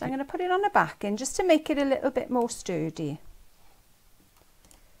 So I'm going to put it on the back end just to make it a little bit more sturdy.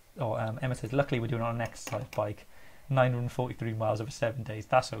 Oh, Emma says, luckily we're doing it on an exercise bike. 943 miles over 7 days.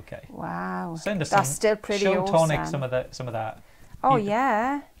 That's okay. Wow. Send us That's still pretty Show awesome. Tonic some of that. Oh,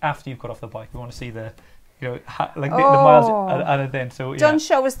 yeah. After you've got off the bike, we want to see the, the miles and then. So yeah. Don't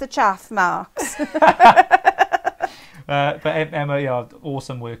show us the chaff marks. But Emma, yeah,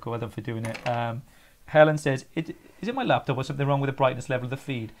 awesome work well done for doing it. Helen says, is it my laptop or something wrong with the brightness level of the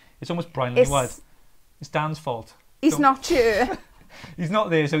feed? It's almost blindingly white. It's Dan's fault. He's not sure. He's not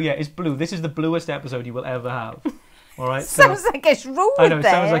there, so yeah, it's blue. This is the bluest episode you will ever have. All right. Sounds like it's rude. I know, it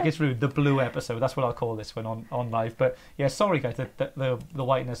sounds like it's rude. The blue episode. That's what I'll call this one on live. But yeah, sorry guys, the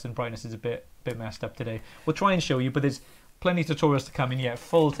whiteness and brightness is a bit messed up today. We'll try and show you, but there's plenty of tutorials to come in yet.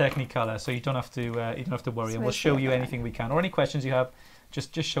 Full Technicolor, so you don't have to worry, and we'll show you anything we can or any questions you have.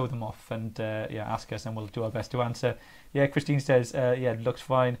 Just show them off and ask us, and we'll do our best to answer. Yeah, Christine says it looks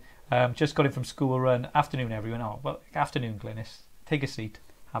fine. Just got in from school run. Afternoon, everyone. Oh well, afternoon, Glynis. Take a seat,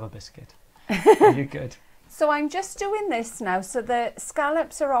 have a biscuit. You're good. So I'm just doing this now, so the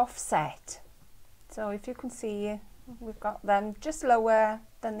scallops are offset. So if you can see, we've got them just lower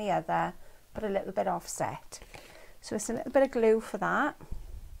than the other, but a little bit offset. So it's a little bit of glue for that.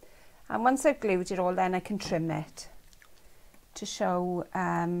 And once I've glued it all, then I can trim it to show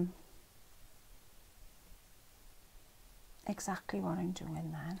exactly what I'm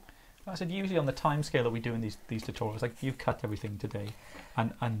doing then. I said usually on the time scale that we do in these tutorials, like you've cut everything today,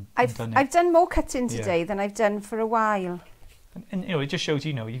 and done it. I've done more cutting today than I've done for a while. And it just shows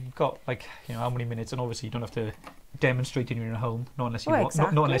you've got how many minutes, and obviously you don't have to demonstrate in your own home, not unless you want,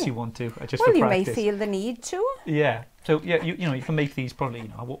 not unless you want to. Just for practice. May feel the need to. Yeah. So yeah, you can make these probably.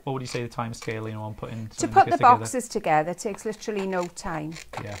 What would you say the time scale on putting? To put the boxes together takes literally no time.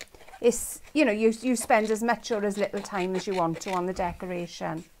 Yeah. It's you spend as much or as little time as you want to on the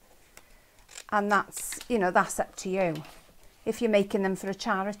decoration. And that's up to you. If you're making them for a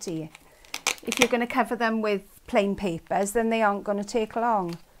charity, if you're going to cover them with plain papers, then they aren't going to take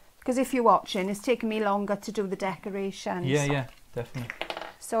long. Because if you're watching, it's taking me longer to do the decorations. Yeah, definitely.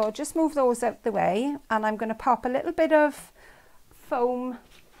 So I'll just move those out the way, and I'm going to pop a little bit of foam.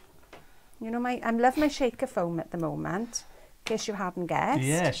 I love my shaker foam at the moment. In case you hadn't guessed.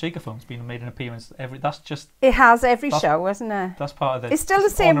 Yeah, shaker foam's been made an appearance it has every show, hasn't it? That's part of the. It's still the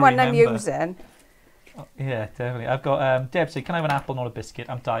same one I'm using. Oh, yeah, definitely. I've got Deb say, can I have an apple, not a biscuit?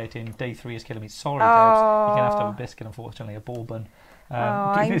 I'm dieting. Day 3 is killing me. Sorry, Debs. You're gonna have to have a biscuit, unfortunately, a bourbon.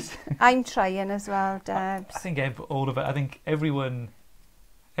 I'm trying as well, Debs. I think all of it. I think everyone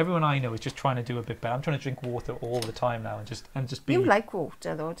I know is just trying to do a bit better. I'm trying to drink water all the time now and just be. You like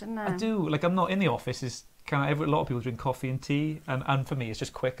water though, don't you? I do. Like I'm not in the office. A lot of people drink coffee and tea, and for me it's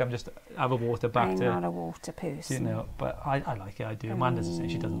just quick. I'm just have a water back. I'm not a water person. But I like it. I do. Amanda doesn't say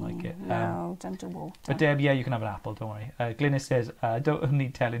she doesn't like it. No, don't do water. But Deb, yeah, you can have an apple. Don't worry. Glynis says, don't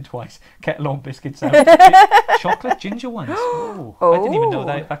need telling twice. Kettle on biscuits out. Chocolate ginger ones. Oh, I didn't even know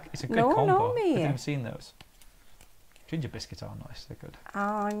that. It's a good combo. No, I've never seen those. Ginger biscuits are nice. They're good.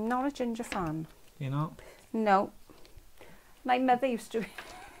 I'm not a ginger fan. You know? No. My mother used to.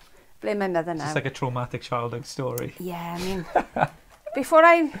 Blame my mother now. It's like a traumatic childhood story. Yeah, I mean, before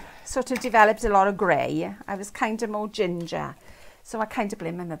I sort of developed a lot of grey, I was kind of more ginger. So I kind of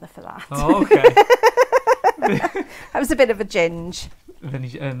blame my mother for that. Oh, okay. I was a bit of a ginge.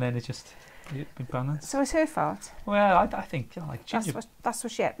 And then it just been balanced. So it's her fault. Well, I think like ginger. That's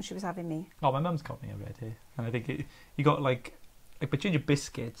what she had when she was having me. Oh, my mum's got me a red hair, and I think you got like but ginger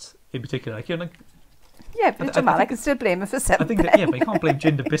biscuits in particular, like yeah, but I can still blame her for something. I think that, but you can't blame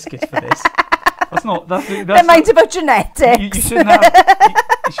ginger biscuits for this. That's Never mind about genetics. You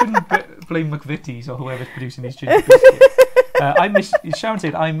shouldn't blame McVitie's or whoever's producing these ginger biscuits. Sharon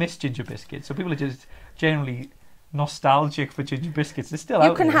said, I miss ginger biscuits. So people are just generally nostalgic for ginger biscuits. They're still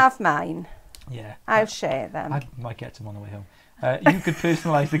You out can there. have mine. Yeah. I'll share them. I might get some on the way home. You could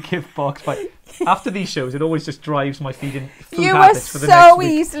personalise the gift box, but after these shows, it always just drives my food habits for the next so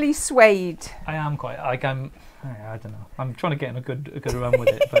week. easily swayed. I am quite. Like I don't know. I'm trying to get in a good run with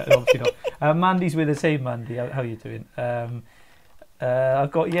it, but obviously not. Mandy's with us. Hey, Mandy, how are you doing?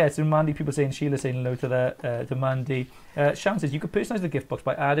 I've got so Mandy. People saying Sheila saying hello to Mandy. Sharon says you could personalise the gift box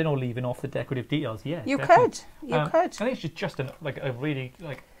by adding or leaving off the decorative details. Yeah, you definitely. could. You could. I think it's just a really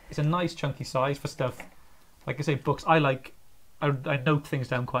it's a nice chunky size for stuff. Like I say, books. I note things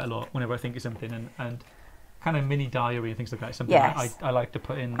down quite a lot whenever I think of something, and kind of mini diary and things like that. Something I like to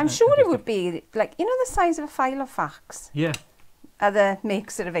put in. I'm sure it would be like the size of a file of facts. Yeah. Other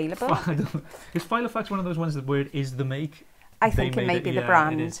makes it available. Is File of Facts one of those ones where it is the make? I think it may be the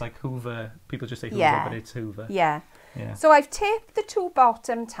brand. It is like Hoover. People just say Hoover, but it's Hoover. Yeah. So I've taped the 2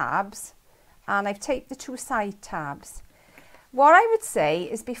 bottom tabs and I've taped the 2 side tabs. What I would say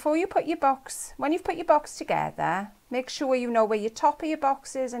is before you put your box, when you've put your box together, make sure you know where your top of your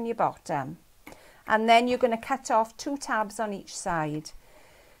box is and your bottom. And then you're going to cut off 2 tabs on each side.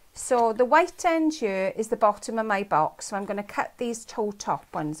 So the white end here is the bottom of my box. So I'm going to cut these 2 top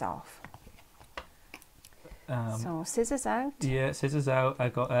ones off. So scissors out. Yeah, scissors out. I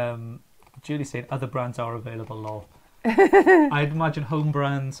got Julie saying other brands are available. Lol. I'd imagine home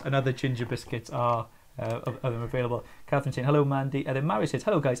brands and other ginger biscuits are available. Catherine saying hello, Mandy. And then Mary says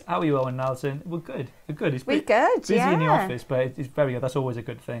hello, guys. How are you, Owen Nelson? We're good. We're good. It's busy in the office, but it's very good. That's always a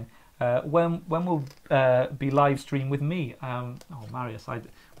good thing. When will be live stream with me? Marius, we'll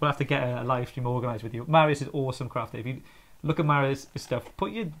have to get a live stream organised with you. Marius is awesome crafter. If you look at Marius' stuff,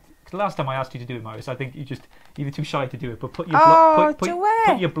 last time I asked you to do it, Marius, I think you were too shy to do it. But put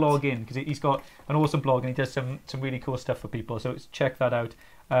your blog in, because he's got an awesome blog and he does some really cool stuff for people. So check that out.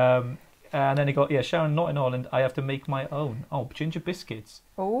 And then he got Sharon, not in Holland. I have to make my own. Oh, ginger biscuits.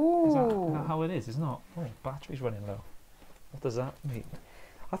 Oh, is that how it is? It's not. Oh, battery's running low. What does that mean?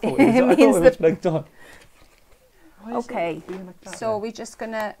 I thought it was like done. Okay, so we're just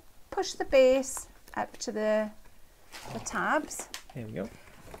gonna push the base up to the tabs. Here we go.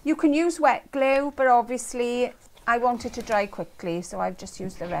 You can use wet glue, but obviously I want it to dry quickly, so I've just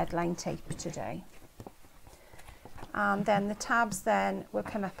used the red line tape today. And then the tabs then will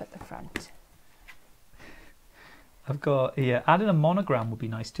come up at the front. I've got, adding a monogram would be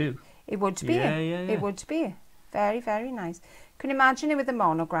nice too. It would be. Yeah. It would be. Very, very nice. Can you imagine it with a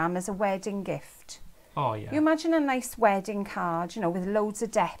monogram as a wedding gift? Oh, yeah. You imagine a nice wedding card, with loads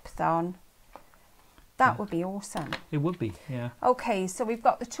of depth on. That would be awesome. It would be, yeah. Okay, so we've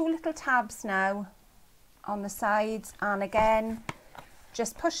got the 2 little tabs now on the sides, and again,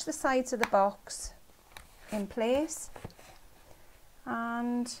 just push the sides of the box in place,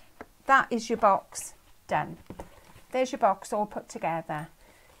 and that is your box done. There's your box all put together.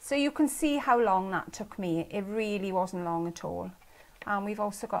 So you can see how long that took me. It really wasn't long at all. And we've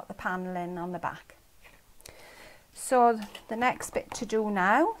also got the panelling on the back. So the next bit to do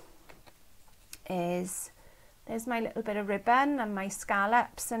now is, there's my little bit of ribbon and my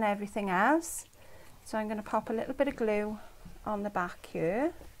scallops and everything else. So I'm going to pop a little bit of glue on the back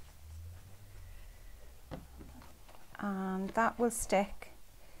here. And that will stick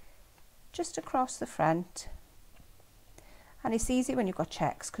just across the front. And it's easy when you've got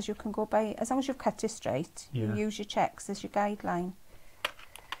checks, because you can go by, as long as you've cut it straight, you use your checks as your guideline.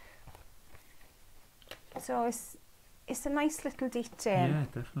 So it's a nice little detail. Yeah,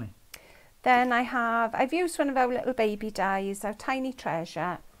 definitely. Then I've used one of our little baby dies, our Tiny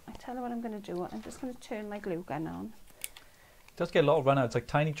Treasure. I tell you what I'm going to do. I'm just going to turn my glue gun on. It does get a lot of runouts, like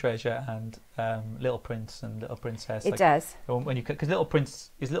Tiny Treasure and Little Prince and Little Princess. It does. When you because Little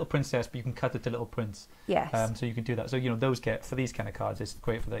Prince is Little Princess, but you can cut it to Little Prince. Yes. So you can do that. So those get for these kind of cards. It's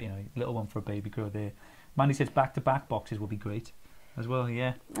great for that. Little one for a baby girl there. Mandy says back-to-back boxes will be great as well.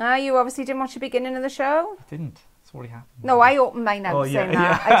 Yeah. You obviously didn't watch the beginning of the show. I didn't. It's already happened. No, I opened mine out saying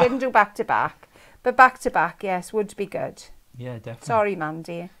that. I didn't do back-to-back, but back-to-back, yes, would be good. Yeah, definitely. Sorry,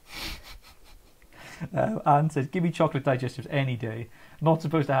 Mandy. Anne says, give me chocolate digestives any day. Not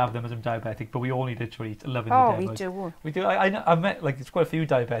supposed to have them as I'm diabetic, but we all need a treat. Loving the demos. We do. We do. I've met, there's quite a few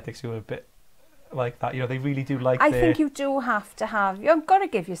diabetics who are a bit like that. They really do like I think you do have to have, you've got to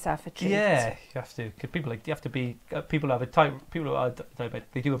give yourself a treat. Yeah, you have to. Because people, you have to be, people who are diabetic,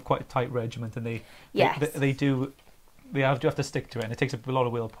 they do have quite a tight regimen, and they do have to stick to it, and it takes a lot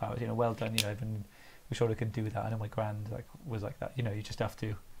of willpower. Well done, and we sure can do that. I know my grand was like that. You just have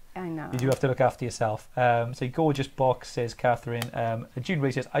to. I know. You do have to look after yourself. So gorgeous box, says Catherine. June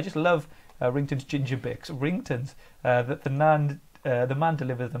Ray says, I just love Rington's ginger bix. Rington's, the Nan the man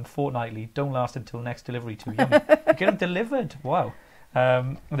delivers them fortnightly. Don't last until next delivery. Too yummy. Get them delivered. Wow.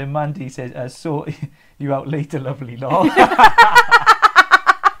 And then Mandy says, "Sort you out later, lovely lol."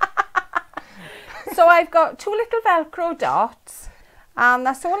 So I've got 2 little Velcro dots, and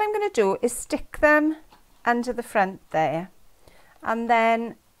that's all I'm going to do is stick them under the front there, and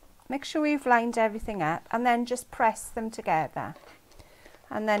then make sure you've lined everything up, and then just press them together,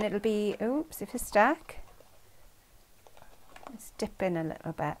 and then it'll be, oops, if it's stuck, let's dip in a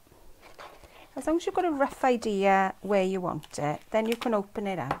little bit. As long as you've got a rough idea where you want it, then you can open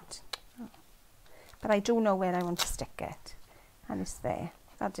it out. But I do know where I want to stick it, and it's there.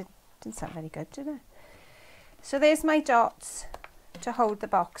 That didn't sound very good, did it? So there's my dots to hold the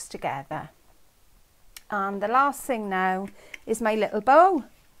box together. And the last thing now is my little bow.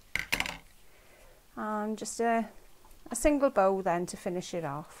 And just a single bow then to finish it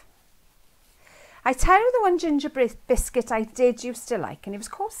off. I tell you the one ginger biscuit I did used to like, and it was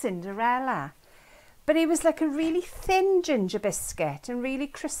called Cinderella. But it was like a really thin ginger biscuit and really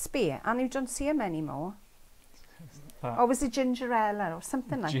crispy, and you don't see them anymore. Or was it Gingerella or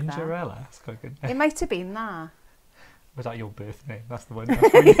something like that? Gingerella, that's quite good. It might have been that. Was that your birth name? That's the one.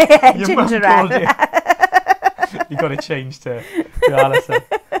 That's yeah, your Gingerella. You got to change to Alison.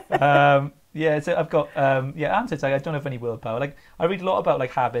 Yeah, so I've got Anne says I don't have any willpower. Like I read a lot about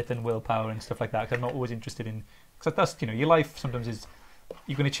like habit and willpower and stuff like that because I'm not always interested in. Because that's your life sometimes is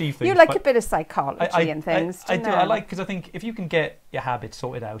you can achieve things. You like a bit of psychology and things. I do. I like because I think if you can get your habits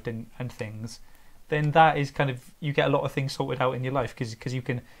sorted out and things. Then that is kind of you get a lot of things sorted out in your life because you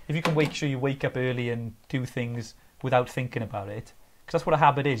can if you can make sure you wake up early and do things without thinking about it because that's what a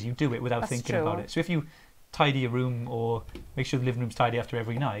habit is, you do it without thinking about it. So if you tidy your room or make sure the living room's tidy after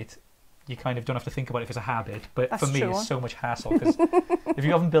every night, you kind of don't have to think about it if it's a habit. But for me it's so much hassle because if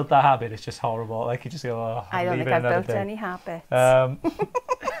you haven't built that habit it's just horrible. Like you just go, oh, I don't think I've built any habits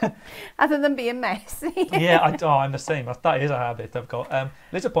other than being messy. Yeah, I'm the same. That is a habit I've got.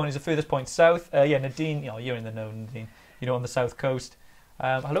 Liza Point is the furthest point south. Yeah, Nadine, you're in the know, Nadine. On the south coast.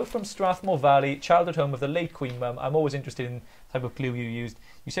 Hello from Strathmore Valley, childhood home of the late Queen Mum. I'm always interested in the type of glue you used.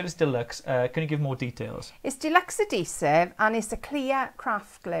 You said it's deluxe. Can you give more details? It's deluxe adhesive and it's a clear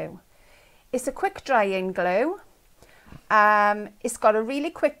craft glue. It's a quick drying glue. It's got a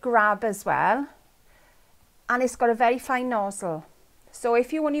really quick grab as well. And it's got a very fine nozzle. So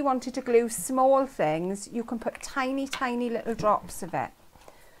if you only wanted to glue small things, you can put tiny, tiny little drops of it.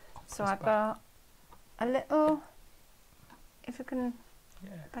 So I've got a little, if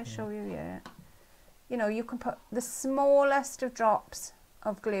I show you here, you can put the smallest of drops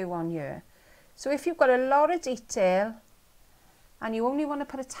of glue on here. So if you've got a lot of detail and you only want to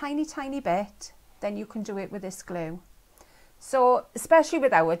put a tiny, tiny bit, then you can do it with this glue. So especially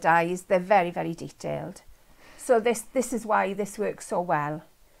with our dies, they're very, very detailed. So this is why this works so well,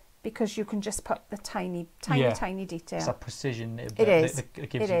 because you can just put the tiny detail. It's that precision. It is. That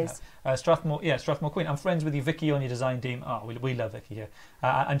gives it you is. That. Strathmore Queen. I'm friends with you, Vicky, on your design team. Oh, we love Vicky here.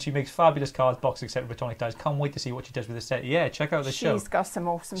 And she makes fabulous cards, boxes, etc. with Tonic dies. Can't wait to see what she does with the set. Yeah, check out the show. She's got some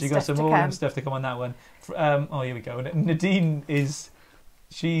awesome stuff to come. She's got some awesome stuff to come on that one. Here we go. Nadine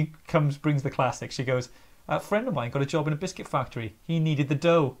brings the classic. She goes, a friend of mine got a job in a biscuit factory. He needed the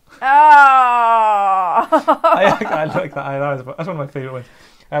dough. Oh! I like that. That's one of my favourite ones.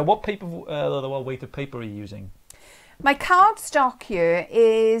 What paper, what weight of paper are you using? My cardstock here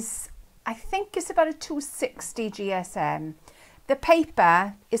is, I think it's about a 260 GSM. The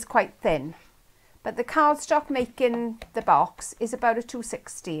paper is quite thin, but the cardstock making the box is about a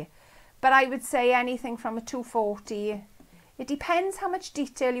 260. But I would say anything from a 240. It depends how much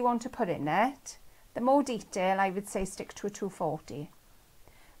detail you want to put in it. The more detail, I would say stick to a 240.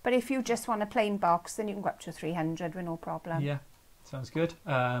 But if you just want a plain box, then you can go up to a 300 with no problem. Yeah, sounds good.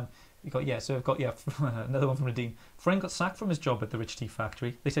 I've got another one from Nadine. Friend got sacked from his job at the Rich Tea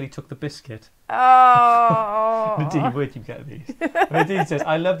Factory. They said he took the biscuit. Oh! Nadine, where'd you get these? Nadine says,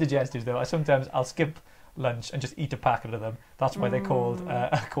 I love the gestures though. I'll skip lunch and just eat a packet of them. That's why they're called a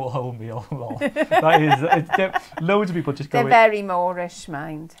wholemeal. Loads of people just go. They're very Moorish,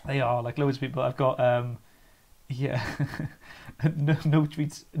 mind. They are, like loads of people. I've got no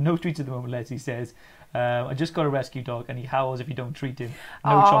treats at the moment. Leslie says, I just got a rescue dog and he howls if you don't treat him.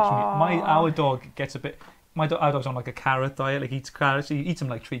 No chops from you. Our dog gets a bit. Our dog's on like a carrot diet. Like he eats carrots. He eats them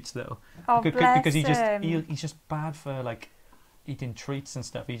like treats though. Oh, because he's just bad for like eating treats and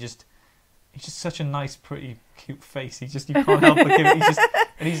stuff. He's just such a nice, pretty, cute face. You can't help but give it.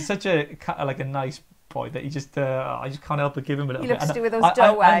 He's such a nice boy that I just can't help but give him a little bit. He looks to do with those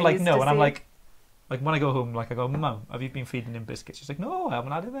dough eyes. I'm like, no, and I'm like when I go home, like I go, Mum, have you been feeding him biscuits? She's like, no, I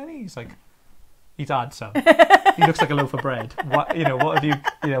haven't had any. He's like, he's had some. He looks like a loaf of bread. What have you?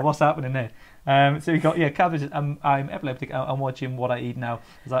 What's happening there? So we got cabbages. I'm epileptic. I'm watching what I eat now.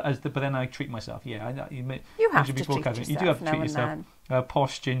 But then I treat myself. Yeah, you have to treat yourself. You do have to treat yourself.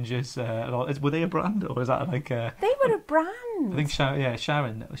 Posh Gingers. Were they a brand, or is that like? They were a brand. I think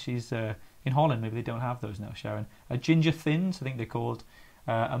Sharon. She's in Holland. Maybe they don't have those now. Sharon. Ginger Thins, I think they're called.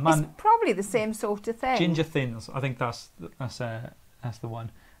 It's probably the same sort of thing. Ginger Thins. I think that's the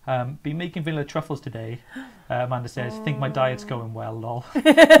one. Been making vanilla truffles today. Amanda says, think my diet's going well, lol.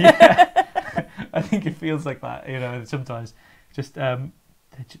 Yeah. I think it feels like that, sometimes. Just,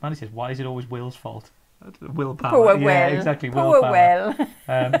 Amanda says, why is it always Will's fault? Willpower. Poor Will. Yeah, exactly. Poor Will.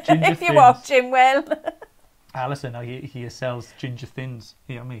 Ginger if you're watching, Will. Alison, he sells ginger thins.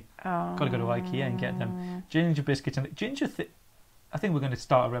 Me. Got to go to IKEA and get them. Ginger biscuits and I think we're going to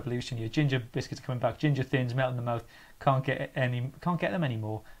start a revolution here. Ginger biscuits are coming back. Ginger thins melt in the mouth. Can't get them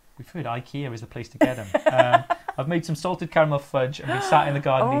anymore. We've heard IKEA is the place to get them. I've made some salted caramel fudge and been sat in the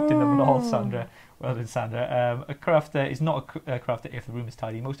garden eating them. Lol, Sandra. Well done, Sandra. A crafter is not a crafter if the room is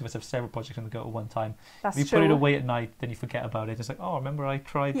tidy. Most of us have several projects on the go at one time. That's if you true. put it away at night, then you forget about it. It's like, oh, remember I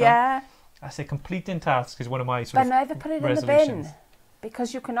tried that? Yeah. I say completing tasks is one of my But never put it in the bin,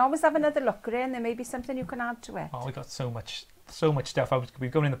 because you can always have another look at it and there may be something you can add to it. Oh, we got so much stuff. We've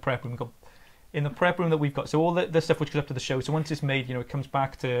gone in the prep room. We've got in the prep room that we've got. So all the stuff which goes up to the show. So once it's made, it comes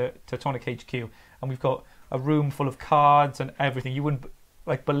back to Tonic HQ, and we've got a room full of cards and everything. You wouldn't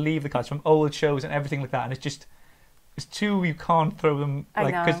believe the cards from old shows and everything like that. And it's too, you can't throw them,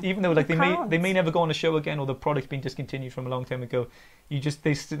 because even though they may never go on a show again, or the product's been discontinued from a long time ago.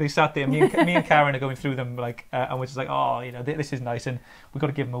 They sat there. Me and Karen are going through them and we're just like, oh, this is nice, and we've got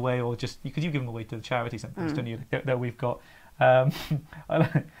to give them away, or just because you give them away to the charity sometimes, don't you? That we've got.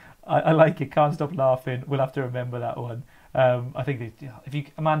 I like it. Can't stop laughing. We'll have to remember that one. I think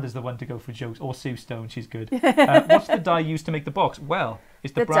Amanda's the one to go for jokes, or Sue Stone. She's good. What's the die used to make the box? Well,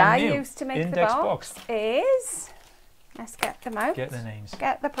 it's the brand new die used to make index the box is. Let's get them out. Get the names.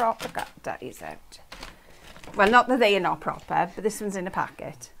 Get the proper dies out. Well, not that they are not proper, but this one's in a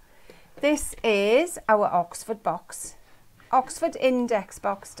packet. This is our Oxford index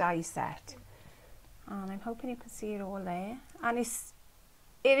box die set. And I'm hoping you can see it all there. And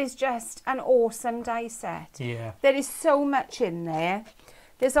it is just an awesome die set. Yeah. There is so much in there.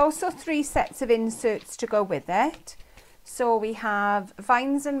 There's also 3 sets of inserts to go with it. So we have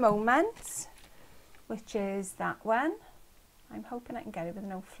Vines and Moments, which is that one. I'm hoping I can get it with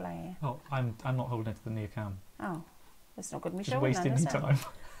no flare. Oh, I'm not holding it to the near cam. Oh, that's not good. Just wasting your time.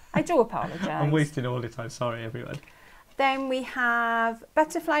 I do apologise. I'm wasting all the time. Sorry, everyone. Then we have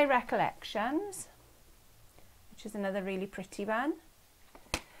Butterfly Recollections, which is another really pretty one.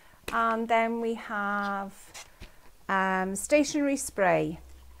 And then we have Stationery Spray,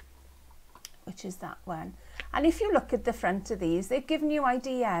 which is that one. And if you look at the front of these, they've given you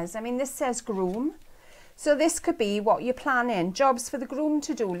ideas. I mean, this says groom. So this could be what you're planning. Jobs for the groom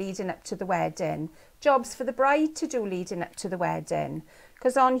to do leading up to the wedding. Jobs for the bride to do leading up to the wedding.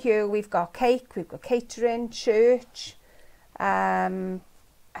 Because on here we've got cake, we've got catering, church, I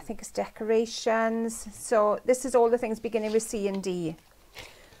think it's decorations. So this is all the things beginning with C and D.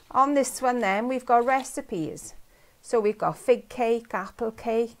 On this one then we've got recipes. So we've got fig cake, apple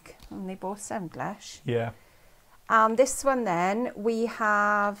cake, and they both sound lush. Yeah. And this one then we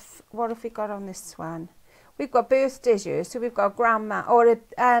have, what have we got on this one? We've got birthdays here, so we've got grandma, or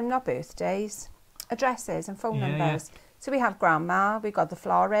not birthdays, addresses and phone numbers. Yeah. So we have grandma, we've got the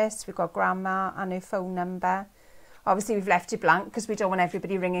florist, we've got grandma and her phone number. Obviously we've left it blank because we don't want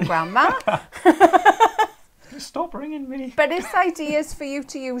everybody ringing grandma. Stop ringing me. But it's ideas for you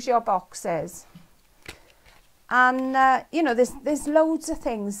to use your boxes. And, there's loads of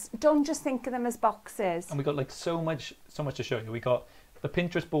things. Don't just think of them as boxes. And we got so much to show you. We got the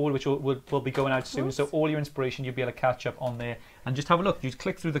Pinterest board, which will be going out soon. Oops. So all your inspiration, you'll be able to catch up on there. And just have a look. You just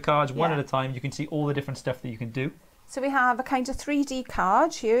click through the cards one at a time. You can see all the different stuff that you can do. So we have a kind of 3D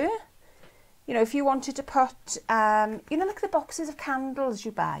card here. If you wanted to put, like the boxes of candles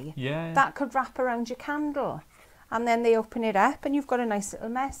you buy. Yeah. That could wrap around your candle. And then they open it up and you've got a nice little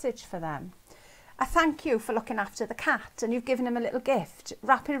message for them. A thank you for looking after the cat, and you've given him a little gift,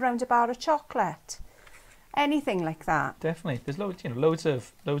 wrap it around a bar of chocolate. Anything like that. Definitely. There's loads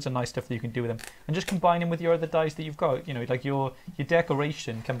of nice stuff that you can do with them. And just combine them with your other dies that you've got. Like your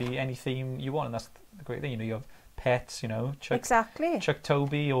decoration can be any theme you want, and that's the great thing. You have pets, Chuck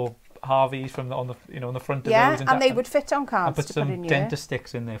Toby or Harvey's on the front of those. And they would fit on cards. And put some dentist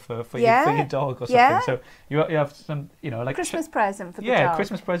sticks in there for your dog or something. Yeah. So you have some, like Christmas present for the dog. Yeah,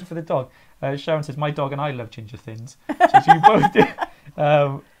 Christmas present for the dog. Sharon says, my dog and I love ginger thins. So you both do.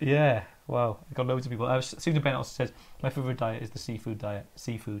 Wow, I got loads of people. Susan Bennett also says, my favourite diet is the seafood diet.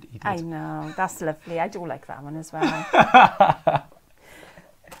 Seafood, eat it. I know, that's lovely. I do like that one as well.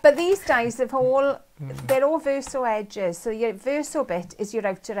 But these dies have they're all verso edges. So your verso bit is your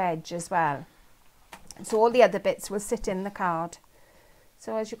outer edge as well. So all the other bits will sit in the card.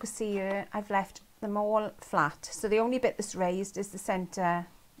 So as you can see here, I've left them all flat. So the only bit that's raised is the centre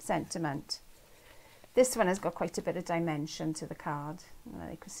sentiment. This one has got quite a bit of dimension to the card.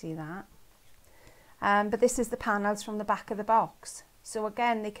 You can see that. But this is the panels from the back of the box. So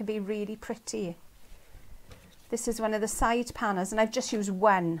again, they can be really pretty. This is one of the side panels, and I've just used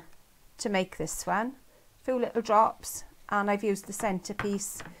one to make this one. A few little drops, and I've used the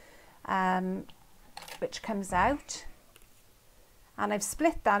centerpiece, which comes out. And I've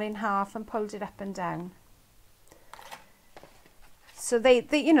split that in half and pulled it up and down. So they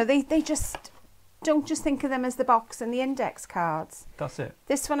just don't just think of them as the box and the index cards. That's it.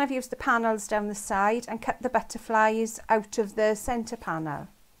 This one I've used the panels down the side and cut the butterflies out of the centre panel.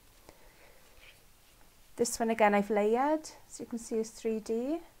 This one again I've layered, so you can see it's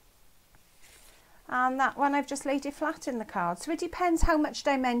 3D. And that one I've just laid it flat in the card. So it depends how much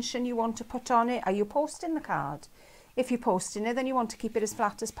dimension you want to put on it. Are you posting the card? If you're posting it, then you want to keep it as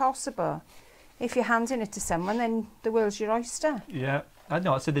flat as possible. If you're handing it to someone, then the world's your oyster. Yeah. I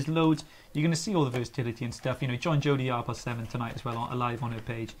know, so there's loads. You're going to see all the versatility and stuff. You know, join Jodie R+7 tonight as well, live on her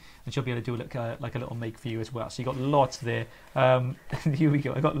page, and she'll be able to do like a little make for you as well. So you got lots there. Here we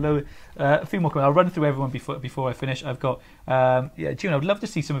go. I got a few more comments. I'll run through everyone before I finish. I've got June. I'd love to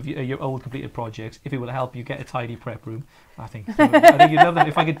see some of your old completed projects. If it will help you get a tidy prep room, I think you'd love them.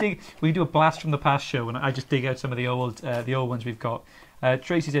 If I could we could do a blast from the past show, and I just dig out some of the old ones we've got.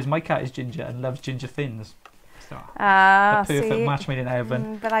 Tracy says my cat is ginger and loves ginger thins. The perfect match made in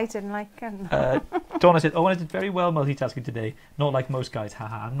heaven. But I didn't like him. Donna said, I did very well multitasking today. Not like most guys.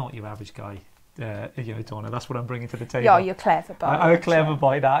 Haha, I'm not your average guy. You know, Donna, that's what I'm bringing to the table. Yeah, you're clever boy. I'm a clever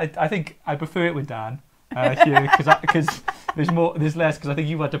boy. I think I prefer it with Dan. Because there's less, because I think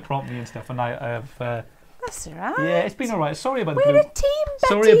you had to prompt me and stuff, and I have... That's all right. Yeah, it's been all right. Sorry about the We're blue. a team, Betty.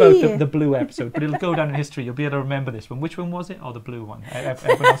 Sorry about the blue episode, but it'll go down in history. You'll be able to remember this one. Which one was it? Oh, the blue one.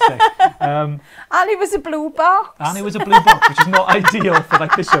 Everyone else say. And it was a blue box. And it was a blue box, which is not ideal for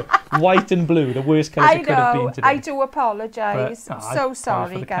like this show. White and blue, the worst colours it could have been today. I do apologise. I'm so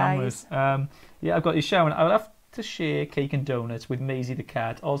sorry, guys. Yeah, I've got you showering. I would have to share cake and donuts with Maisie the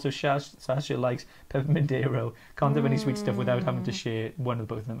cat. Also, Sasha likes peppermint arrow. Can't have any sweet stuff without having to share one of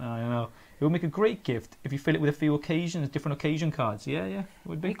both of them. I don't know. It would make a great gift if you fill it with a few occasions, different occasion cards. Yeah, it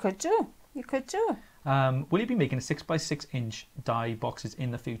would be. You could do. Will you be making a 6x6 inch die boxes in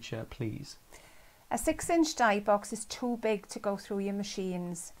the future, please? A 6-inch die box is too big to go through your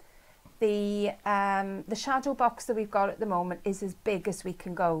machines. The shadow box that we've got at the moment is as big as we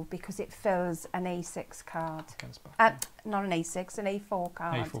can go because it fills an A6 card. Not an A6, an A4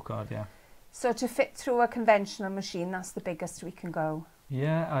 card. A4 card, yeah. So to fit through a conventional machine, that's the biggest we can go.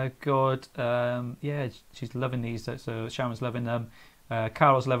 Yeah, I got, she's loving these. So Sharon's loving them.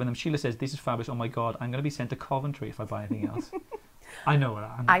 Carol's loving them. Sheila says, this is fabulous. Oh my God, I'm going to be sent to Coventry if I buy anything else. I know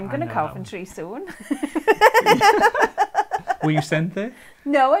that. I'm going to Coventry soon. Were you sent there?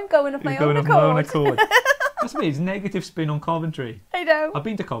 No, I'm going of my own accord. That's me. It's negative spin on Coventry. I know. I've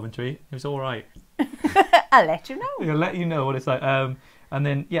been to Coventry. It was all right. I'll let you know. I'll let you know what it's like. And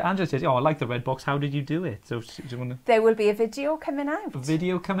then, Angela says, I like the red box. How did you do it? So, do you want to... There will be a video coming out.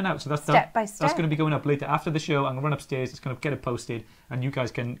 So that's step by step. That's going to be going up later. After the show, I'm going to run upstairs. It's going to get it posted. And you guys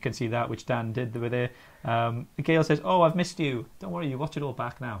can see that, which Dan did over there. Gail says, I've missed you. Don't worry, you watch it all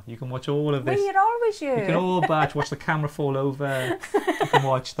back now. You can watch all of this. We're always you. You can all watch the camera fall over. You can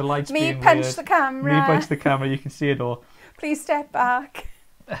watch the lights being Me punch weird. the camera. Me punch the camera. You can see it all. Please step back.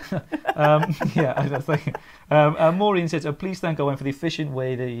 I was thinking. Maureen says, please thank Owen for the efficient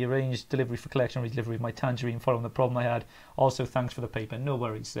way that he arranged delivery for collection and redelivery of my tangerine following the problem I had. Also, thanks for the paper. No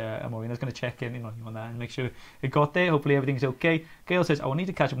worries, Maureen. I was going to check in on you on that and make sure it got there. Hopefully everything's okay. Gail says, I will need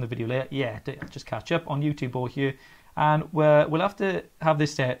to catch up on the video later. Yeah, just catch up on YouTube or here. And we'll have to have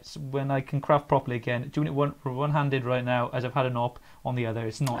this set when I can craft properly again. Doing it one-handed right now, as I've had an op on the other.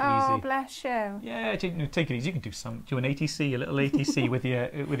 It's not easy. Oh, bless you. Yeah, take it easy. You can do an ATC, a little ATC with your.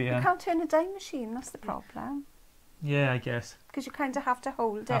 You can't turn a die machine. That's the problem. Yeah, I guess. Because you kind of have to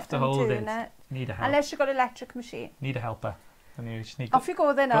hold it. Need a help. Unless you've got an electric machine. Need a helper. And you just need. Off you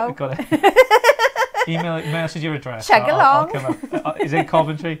go then. Now. Got it. Email us your address. Chug along. I'll come up. Is it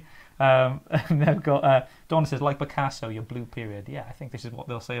Coventry? And they've got Donna says, like Picasso, your blue period. Yeah, I think this is what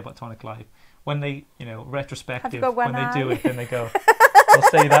they'll say about Tonic Live when they, retrospective. When they do it, then they go. They'll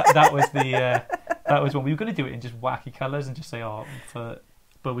say that was when we were going to do it in just wacky colours and just say, for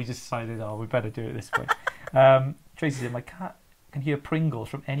but we just decided, oh, we better do it this way. Tracy said, my cat can hear Pringles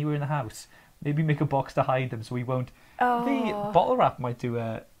from anywhere in the house. Maybe make a box to hide them so we won't. Oh. The bottle wrap might do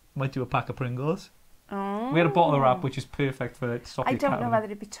a pack of Pringles. Oh. We had a bottle wrap which is perfect for stopping. I don't know whether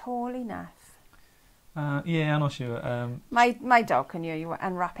it'd be tall enough. Yeah, I'm not sure. My dog can hear you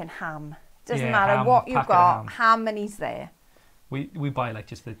unwrapping ham. Doesn't Yeah, matter what you've got, ham and he's there. We buy like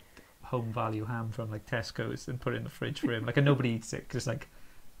just the home value ham from like Tesco's and put it in the fridge for him. Like, and nobody eats it because like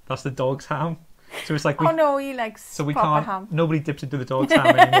that's the dog's ham. So it's like oh no, he likes so we proper can't. ham. Nobody dips into the dog's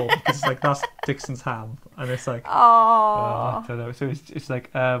ham anymore because it's like that's Dixon's ham, and it's like I don't know. So it's like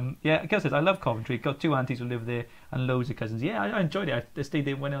yeah. I guess I love Coventry. Got 2 aunties who live there and loads of cousins. Yeah, I enjoyed it. I stayed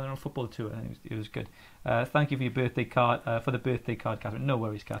there, went on a football tour, and it was good. Thank you for your birthday card. For the birthday card, Catherine. No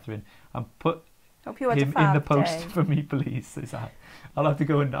worries, Catherine. And put hope you had him a fab in the post day. for me, please. Says that. I'll have to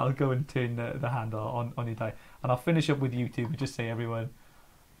go and turn the handle on your die, and I'll finish up with YouTube and just say everyone.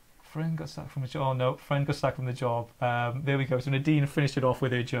 Friend got sacked from the job. Oh no, friend got sacked from the job. There we go. So Nadine finished it off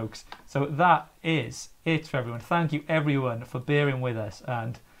with her jokes. So that is it for everyone. Thank you everyone for bearing with us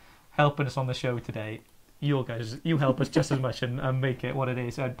and helping us on the show today. You help us just as much and make it what it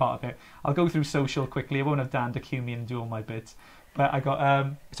is and part of it. I'll go through social quickly. I won't have Dan to cue me and do all my bits. But I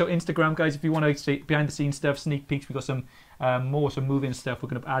got so Instagram, guys, if you want to see behind the scenes stuff, sneak peeks, we've got some moving stuff we're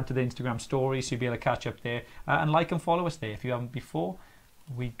going to add to the Instagram story, so you'll be able to catch up there. And like and follow us there if you haven't before.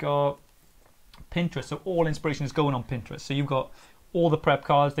 We got Pinterest, so all inspiration is going on Pinterest. So you've got all the prep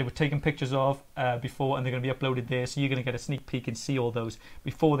cards they were taking pictures of before, and they're going to be uploaded there. So you're going to get a sneak peek and see all those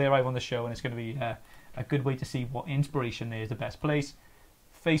before they arrive on the show, and it's going to be a good way to see what inspiration there is the best place.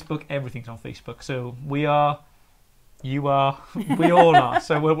 Facebook, everything's on Facebook. So we are, you are, we all are.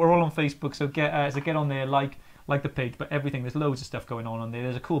 So we're all on Facebook. So get on there, like the page, but everything, there's loads of stuff going on there.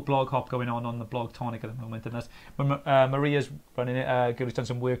 There's a cool blog hop going on the blog Tonic at the moment, and that's Maria's running it. Who's done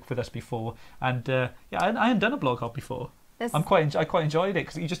some work with us before, and yeah, I hadn't done a blog hop before. I quite enjoyed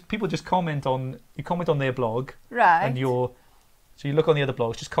it because people just comment on their blog, right? And so you look on the other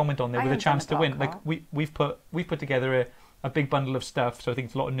blogs, just comment on there with a chance to win. Like we've put together a big bundle of stuff, so I think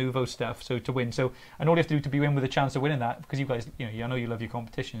it's a lot of nouveau stuff. So to win, and all you have to do to be in with a chance of winning that, because you guys, I know you love your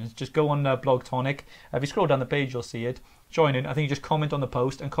competitions. Just go on blog Tonic. If you scroll down the page, you'll see it. Join in. I think you just comment on the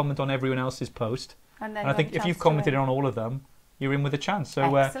post and comment on everyone else's post. And I think if you've commented on all of them, you're in with a chance.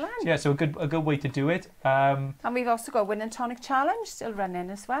 So yeah, so a good way to do it. And we've also got Win and Tonic Challenge still running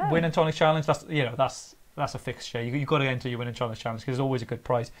as well. Win and Tonic Challenge. That's a fixture. You've got to enter your Win and Challenge challenge because there's always a good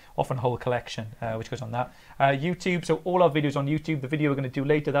prize, often a whole collection, which goes on that. YouTube, so all our videos on YouTube. The video we're going to do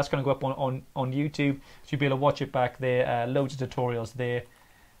later, that's going to go up on YouTube, so you'll be able to watch it back there. Loads of tutorials there.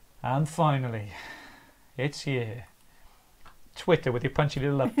 And finally, it's here. Twitter with your punchy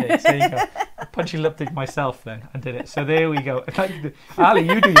little updates. There you go. I punchy little update myself then and did it. So there we go. Ali,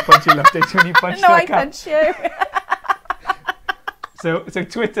 you do your punchy little updates when you punch I punch you. So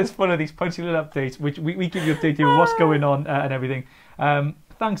Twitter's full of these punchy little updates, which we keep you updated with what's going on and everything.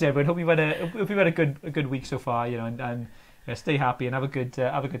 Thanks everyone. Hope you've had a good week so far. And stay happy and have a good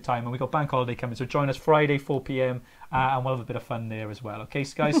time. And we got bank holiday coming, so join us Friday 4 p.m. And we'll have a bit of fun there as well. Okay,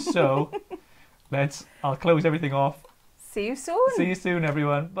 guys. So I'll close everything off. See you soon. See you soon,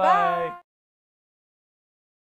 everyone. Bye.